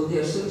 So they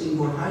are searching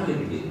for higher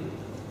yield.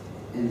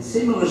 And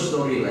similar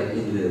story like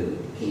in the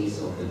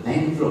case of the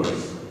bank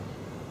flows,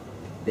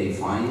 they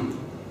find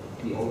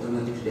the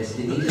alternative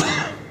destination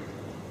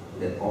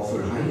that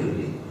offer higher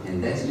yield,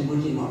 and that's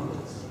emerging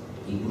markets,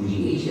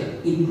 including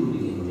Asia,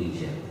 including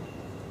Indonesia.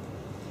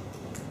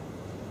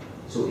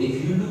 So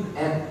if you look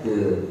at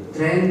the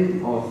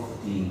trend of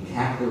the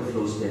capital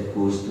flows that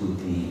goes to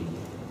the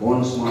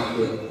bonds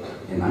market,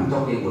 and I'm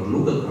talking about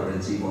local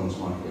currency bonds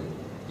market,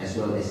 as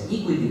well as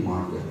equity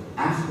market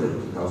after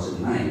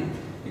 2009,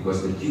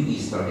 because the QE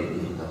started in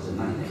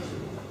 2009 actually.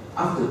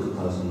 After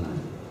 2009,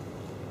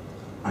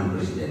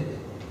 unprecedented.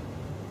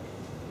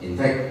 In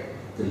fact,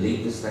 the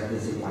latest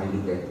statistic I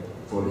look at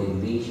for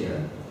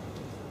Indonesia,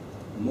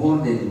 more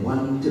than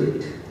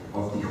 1/3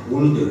 of the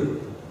holder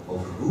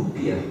of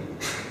rupiah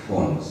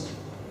bonds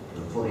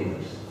were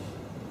foreigners.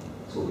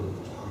 So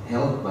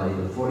held by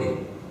the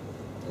foreign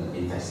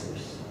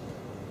investors.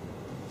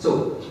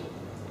 So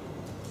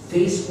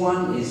phase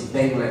one is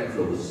bank-led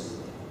flows.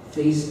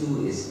 Phase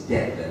two is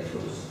debt-led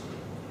flows.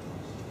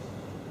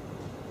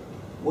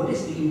 What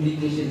is the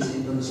implications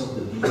in terms of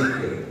the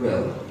behavior?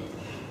 Well,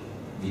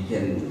 we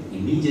can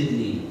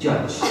immediately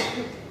judge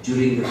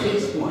during the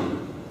phase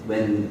one,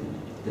 when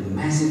the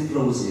massive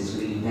flows is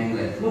really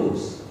bank-led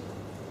flows,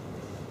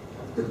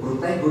 the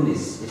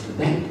protagonist is the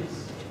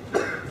bankers.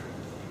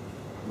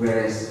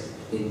 Whereas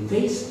in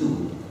phase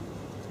two,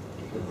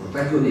 the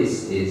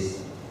protagonist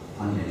is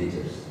fund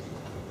managers.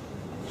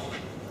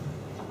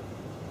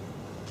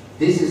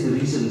 This is the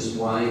reasons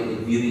why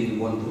if we really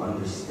want to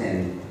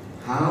understand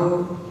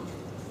how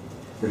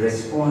the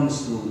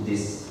response to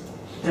this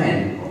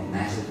trend of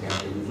massive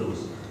capital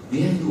inflows,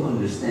 we have to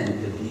understand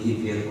the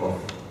behavior of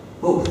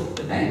both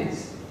the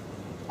banks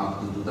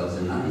up to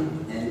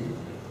 2009 and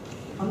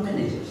fund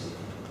managers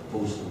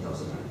post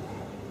 2009.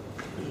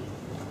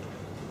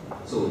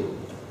 So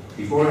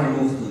before I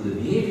move to the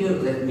behavior,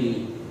 let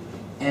me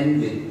end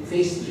with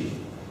phase three,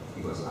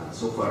 because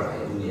so far I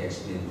only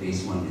explained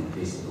phase one and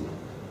phase two.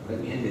 Let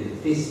me end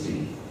with phase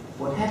three.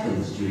 What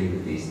happens during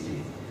the phase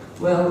three?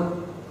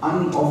 Well,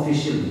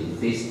 unofficially,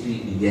 phase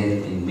 3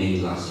 began in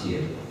May last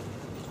year.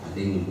 I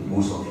think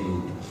most of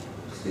you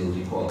still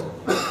recall.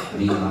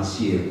 May last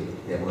year,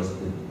 that was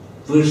the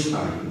first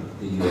time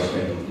the US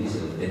Federal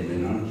Reserve, Fed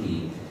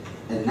monarchy,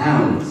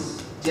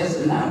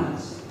 just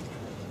announced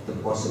the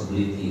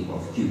possibility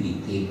of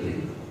QE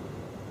tapering.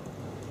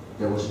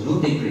 There was no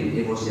tapering,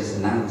 it was just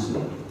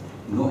announcement,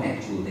 no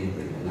actual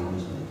tapering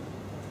announcement.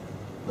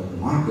 But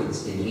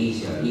markets in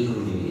Asia,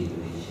 including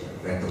Indonesia,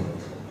 rattled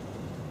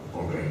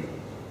already.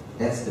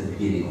 That's the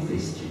beginning of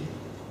phase 3.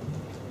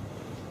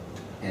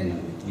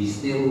 And we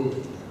still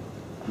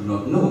do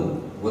not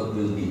know what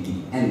will be the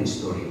end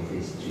story of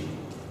phase 3.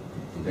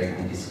 In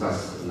fact, I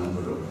discussed a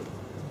number of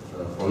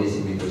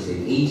policymakers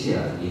in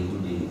Asia,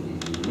 including in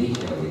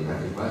Indonesia with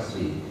Hadi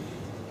Basri.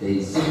 They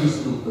seem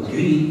to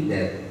agree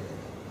that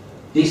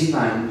this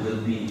time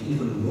will be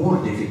even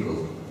more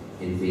difficult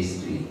in phase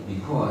 3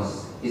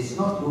 because it's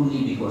not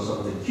only because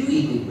of the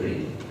QE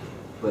tapering,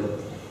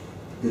 but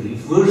the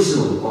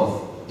reversal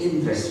of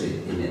interest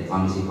rate in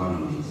advanced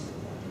economies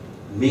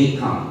may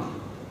come.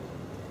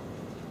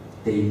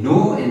 They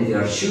know and they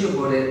are sure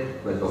about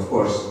it, but of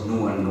course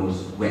no one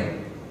knows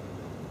when.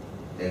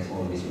 That's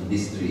always a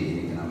mystery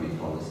in economic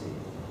policy.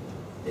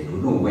 They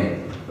don't know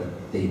when, but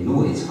they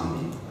know it's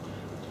coming.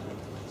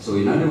 So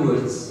in other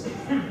words,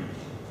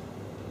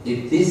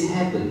 if this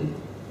happens,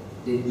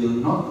 it will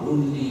not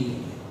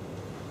only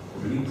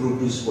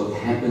reproduce what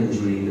happened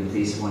during the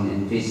phase 1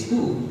 and phase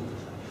 2,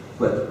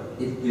 but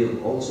it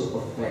will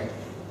also affect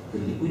the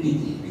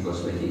liquidity,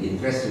 because when the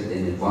interest rate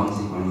in advanced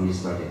economies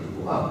started to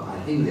go up, I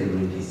think there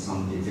will be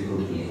some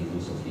difficulty in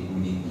terms of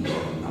liquidity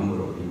of a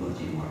number of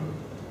emerging market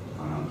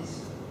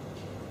economies.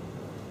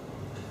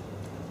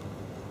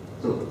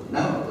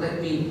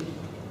 me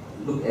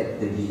look at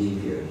the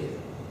behavior here.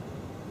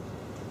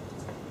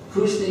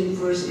 First thing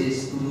first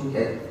is to look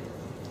at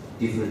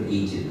different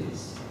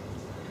agents.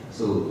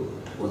 So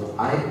what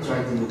I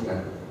try to look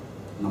at,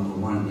 number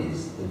one,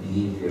 is the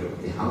behavior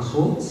of the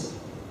households,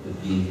 the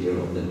behavior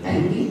of the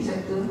banking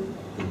sector,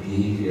 the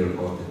behavior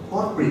of the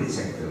corporate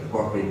sector,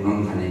 corporate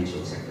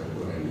non-financial sector,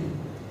 what I mean,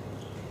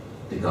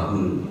 the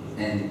government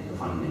and the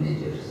fund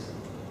managers.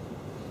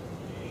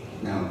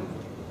 Now,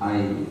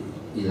 I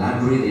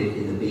elaborated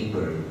in the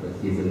paper,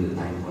 but given the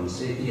time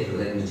constraint here,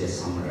 let me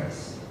just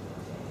summarize.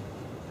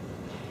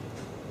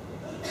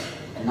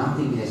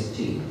 Nothing has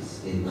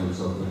changed in terms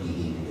of the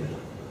behavior.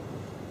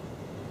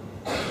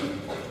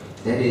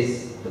 That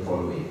is the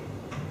following.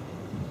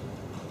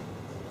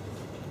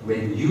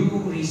 When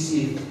you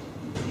receive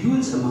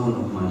huge amount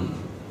of money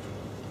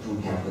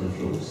through capital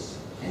flows,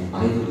 and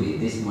by the way,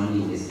 this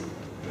money is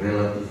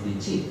relatively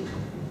cheap.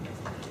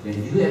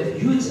 When you have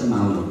huge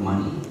amount of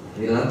money,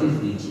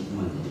 relatively cheap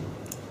money,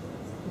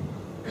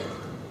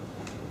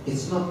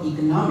 it's not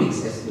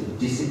economics as the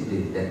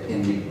discipline that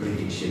can make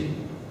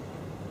prediction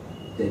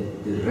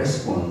that the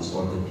response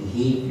or the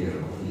behavior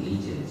of the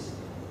agents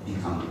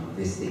become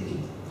riskier.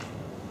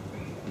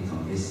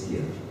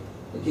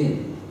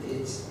 Again,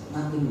 it's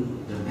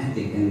nothing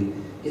dramatic,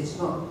 and it's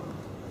not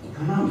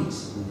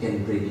economics who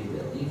can predict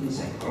that. Even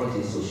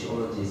psychologists,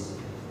 sociologists,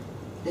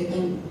 they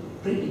can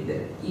predict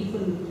that.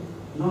 Even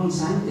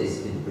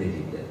non-scientists can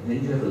predict that.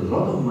 When you have a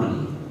lot of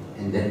money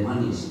and that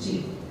money is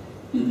cheap,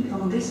 you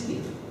become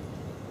riskier.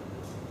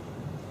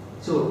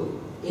 So,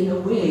 in a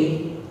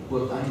way,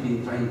 what I've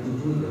been trying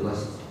to do in the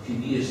last few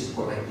years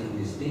collecting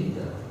this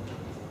data,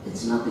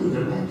 it's nothing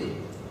dramatic.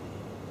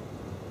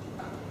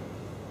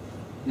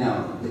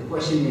 Now, the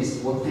question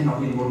is, what kind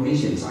of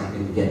information I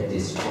can get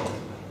this from?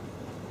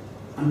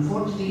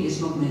 Unfortunately, it's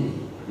not many,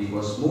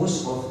 because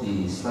most of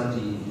the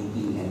study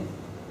looking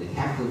at the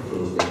capital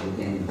flows, that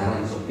looking at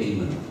balance of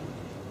payment,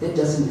 that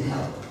doesn't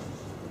help,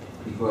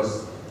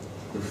 because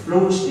the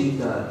flows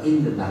data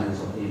in the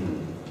balance of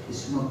payment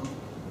is not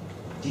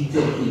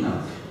detailed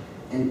enough,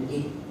 and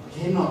it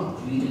cannot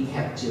really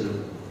capture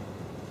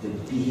the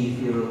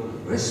behavioral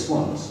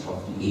response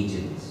of the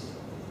agents.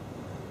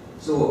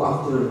 So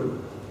after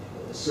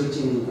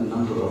searching a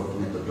number of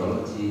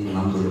methodology, a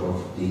number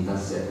of data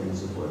set and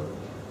so forth,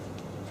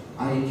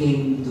 I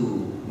came to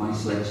my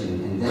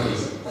selection, and that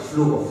is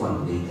flow of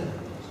fund data.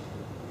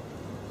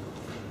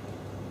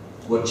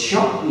 What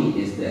shocked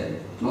me is that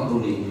not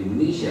only in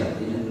Indonesia,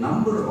 in a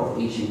number of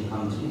Asian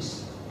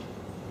countries,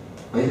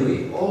 by the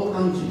way, all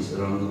countries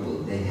around the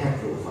world, they have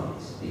flow of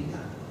funds data.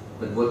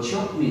 But what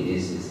shocked me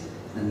is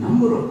a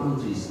number of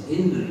countries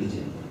in the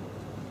region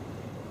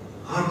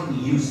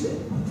hardly use that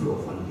flow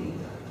of fund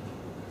data.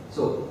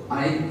 So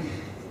I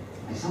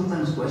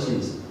sometimes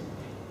question,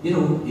 you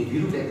know, if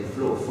you look at the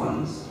flow of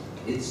funds,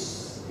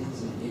 it's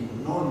an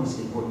enormous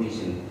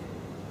information,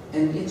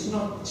 and it's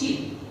not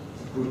cheap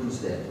to produce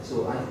that.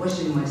 So I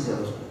question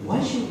myself,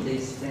 why should they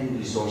spend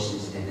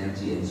resources,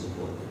 energy, and so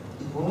forth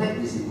to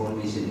collect this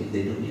information if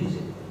they don't use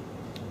it?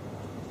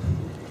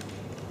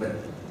 But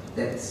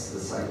that's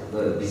beside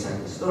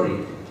the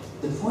story.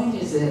 The point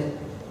is that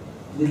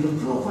with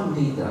the flow of fund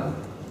data,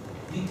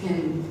 we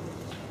can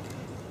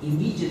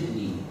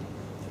immediately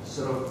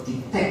sort of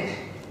detect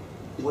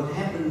what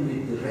happened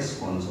with the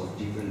response of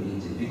different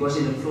agents. Because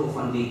in the flow of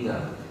fund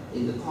data,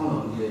 in the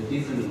column, you have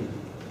different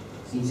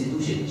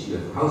institutions. You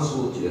have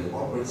households, you have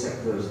corporate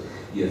sectors,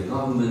 you have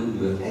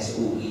government, you have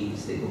SOE,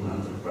 state-owned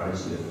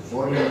enterprise, you have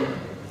foreign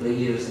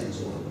players, and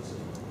so on.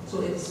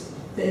 So it's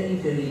very,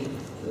 very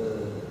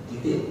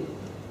detailed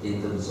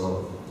in terms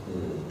of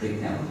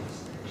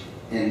breakdowns.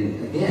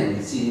 And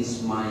again,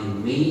 since my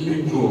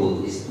main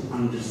goal is to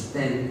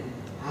understand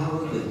how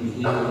the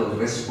behavioral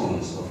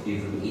response of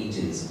different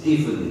agents,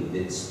 given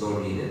that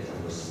story that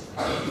I was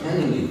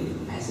telling you,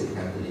 the massive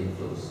capital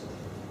inflows,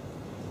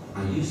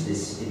 I use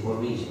this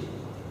information.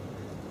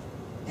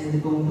 And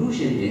the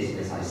conclusion is,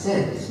 as I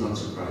said, it's not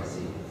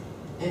surprising.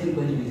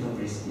 Everybody becomes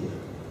riskier.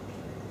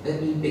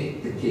 Let me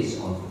pick the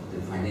case of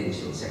the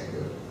financial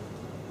sector.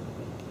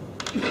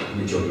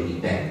 Majority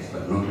banks,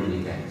 but not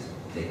only banks.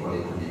 They call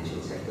it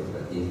financial sector,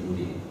 but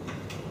including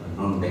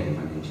non-bank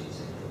financial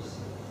sectors.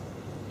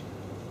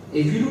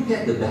 If you look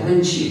at the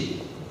balance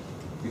sheet,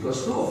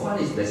 because flow of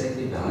fund is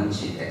basically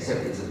balance sheet,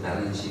 except it's a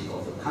balance sheet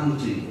of a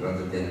country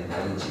rather than a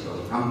balance sheet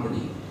of a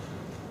company.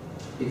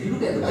 If you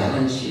look at the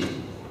balance sheet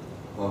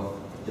of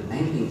the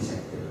banking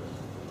sector,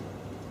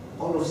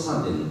 all of a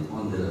sudden,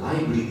 on the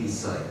liability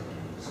side,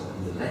 so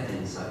on the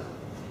left-hand side,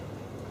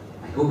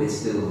 I hope it's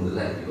still on the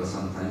left, because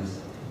sometimes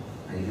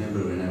I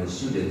remember when I was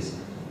students,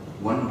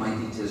 one of my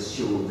teachers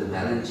showed the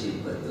balance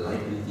sheet, but the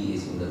liability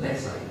is on the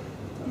left side.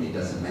 I mean, it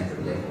doesn't matter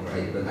left or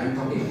right, but I'm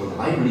talking about the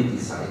liability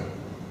side.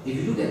 If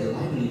you look at the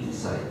liability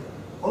side,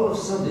 all of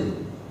a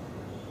sudden,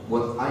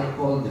 what I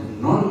call the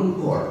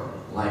non-core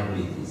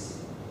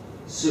liabilities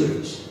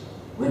surge,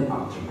 went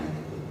up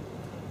dramatically.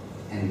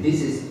 And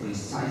this is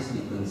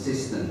precisely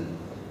consistent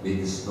with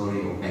the story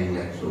of bank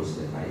led flows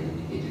that I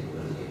indicated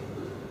earlier.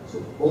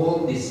 So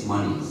all these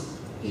monies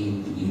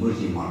came to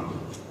emerging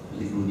markets,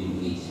 including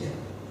Asia,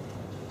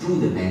 through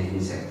the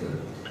banking sector,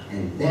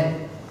 and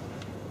that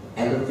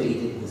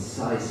elevated the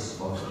size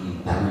of the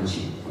balance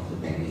sheet of the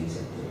banking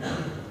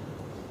sector.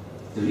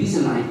 The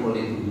reason I call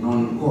it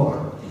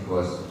non-core,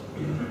 because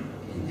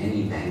in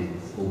any bank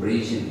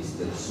operations,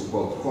 the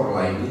so-called core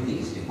liability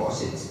is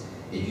deposits.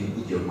 If you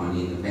put your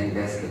money in the bank,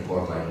 that's the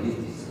core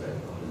liabilities, right,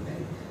 of the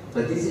bank.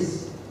 But this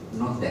is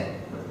not that.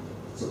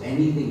 So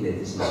anything that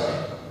is not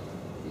that.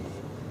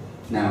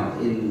 Now,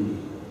 in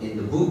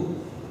the book,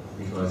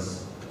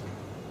 because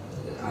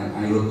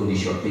I wrote only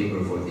short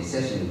paper for this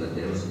session, but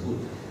there was a book,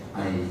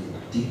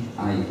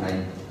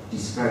 I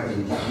described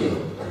in detail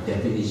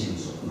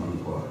definitions of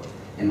non-core.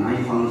 And I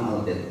found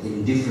out that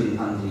in different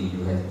countries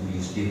you have to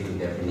use different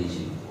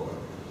definitions of core.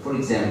 For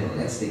example,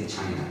 let's take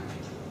China.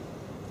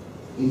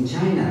 In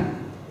China,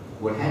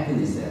 what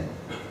happened is that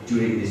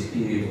during this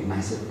period of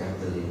massive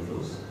capital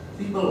inflows,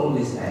 people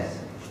always ask,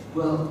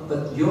 well,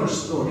 but your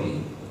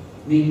story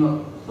may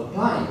not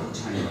apply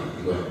to China,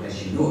 because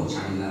as you know,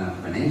 China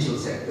financial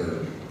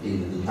sector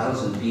in the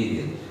 2000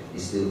 period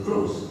is still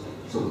closed.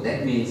 So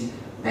that means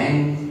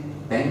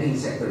banking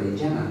sector in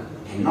China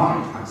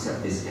cannot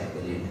accept this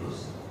capital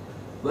inflows.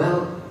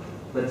 Well,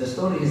 but the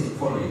story is the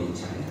following in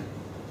China.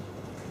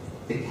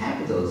 The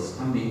capitals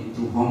coming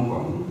to Hong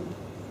Kong,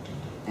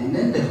 and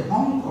then the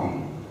Hong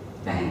Kong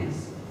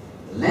banks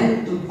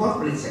lend to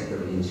corporate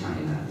sector in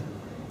China.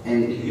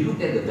 And if you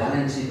look at the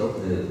balance sheet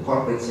of the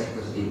corporate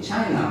sectors in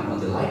China, on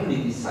the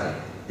liability side,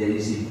 there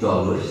is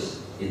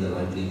dollars in the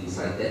liability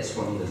side, that's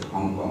from the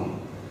Hong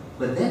Kong.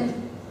 But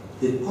then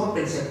the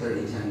corporate sector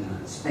in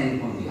China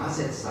spend on the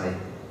asset side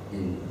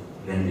in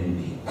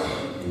renminbi,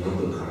 in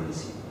local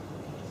currency.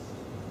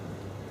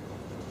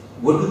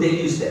 What do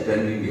they use that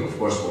renminbi? Of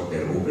course, for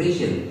their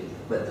operation,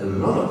 but a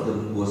lot of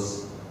them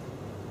was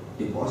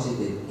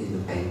deposited in the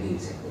banking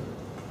sector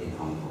in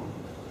Hong Kong.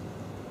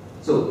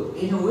 So,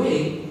 in a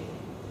way,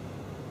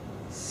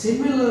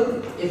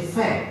 similar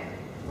effect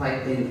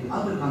like in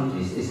other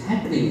countries is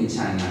happening in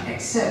China,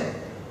 except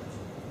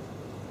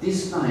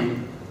this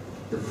time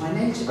the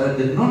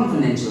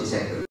non-financial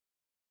sector